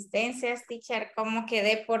las asistencias, teacher, ¿cómo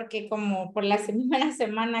quedé? Porque como por la primera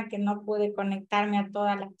semana que no pude conectarme a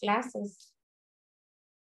todas las clases.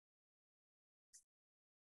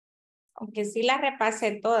 Aunque sí las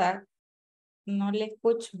repasé todas, no le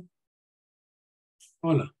escucho.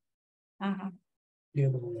 Hola. Ajá.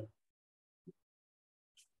 Quiero...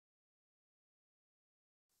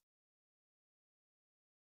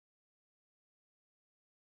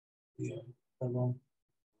 Perdón.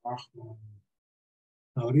 Bajo.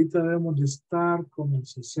 Ahorita debemos de estar con el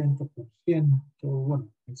 60%,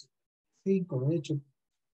 bueno, el 55% de hecho,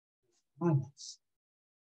 semanas.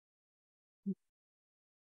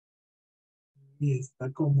 Y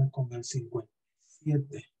está como con el 57%.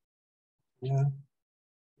 Ya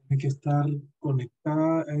tiene que estar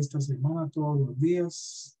conectada esta semana todos los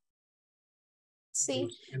días. Sí,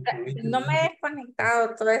 no me he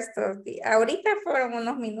desconectado todos estos días. Ahorita fueron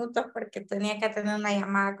unos minutos porque tenía que tener una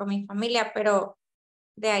llamada con mi familia, pero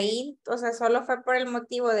de ahí, o sea, solo fue por el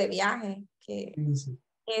motivo de viaje, que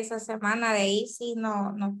esa semana de ahí sí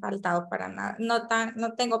no he faltado para nada. No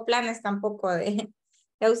tengo planes tampoco de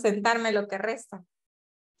ausentarme lo que resta.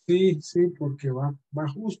 Sí, sí, porque va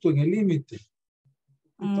justo en el límite.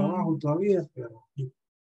 Está abajo todavía, pero...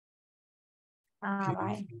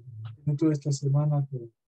 vaya. Toda esta semana que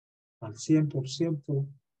al 100%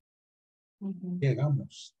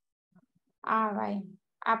 llegamos. Vaya.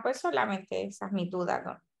 Pues solamente esa es mi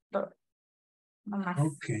duda, no más.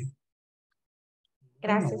 Ok.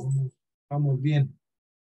 Gracias. Bueno, vamos bien.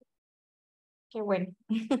 Qué bueno.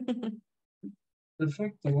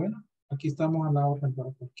 Perfecto, bueno. Aquí estamos a la orden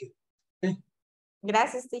para cualquier.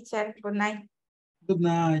 Gracias, teacher. Good night. Good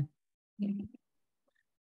night.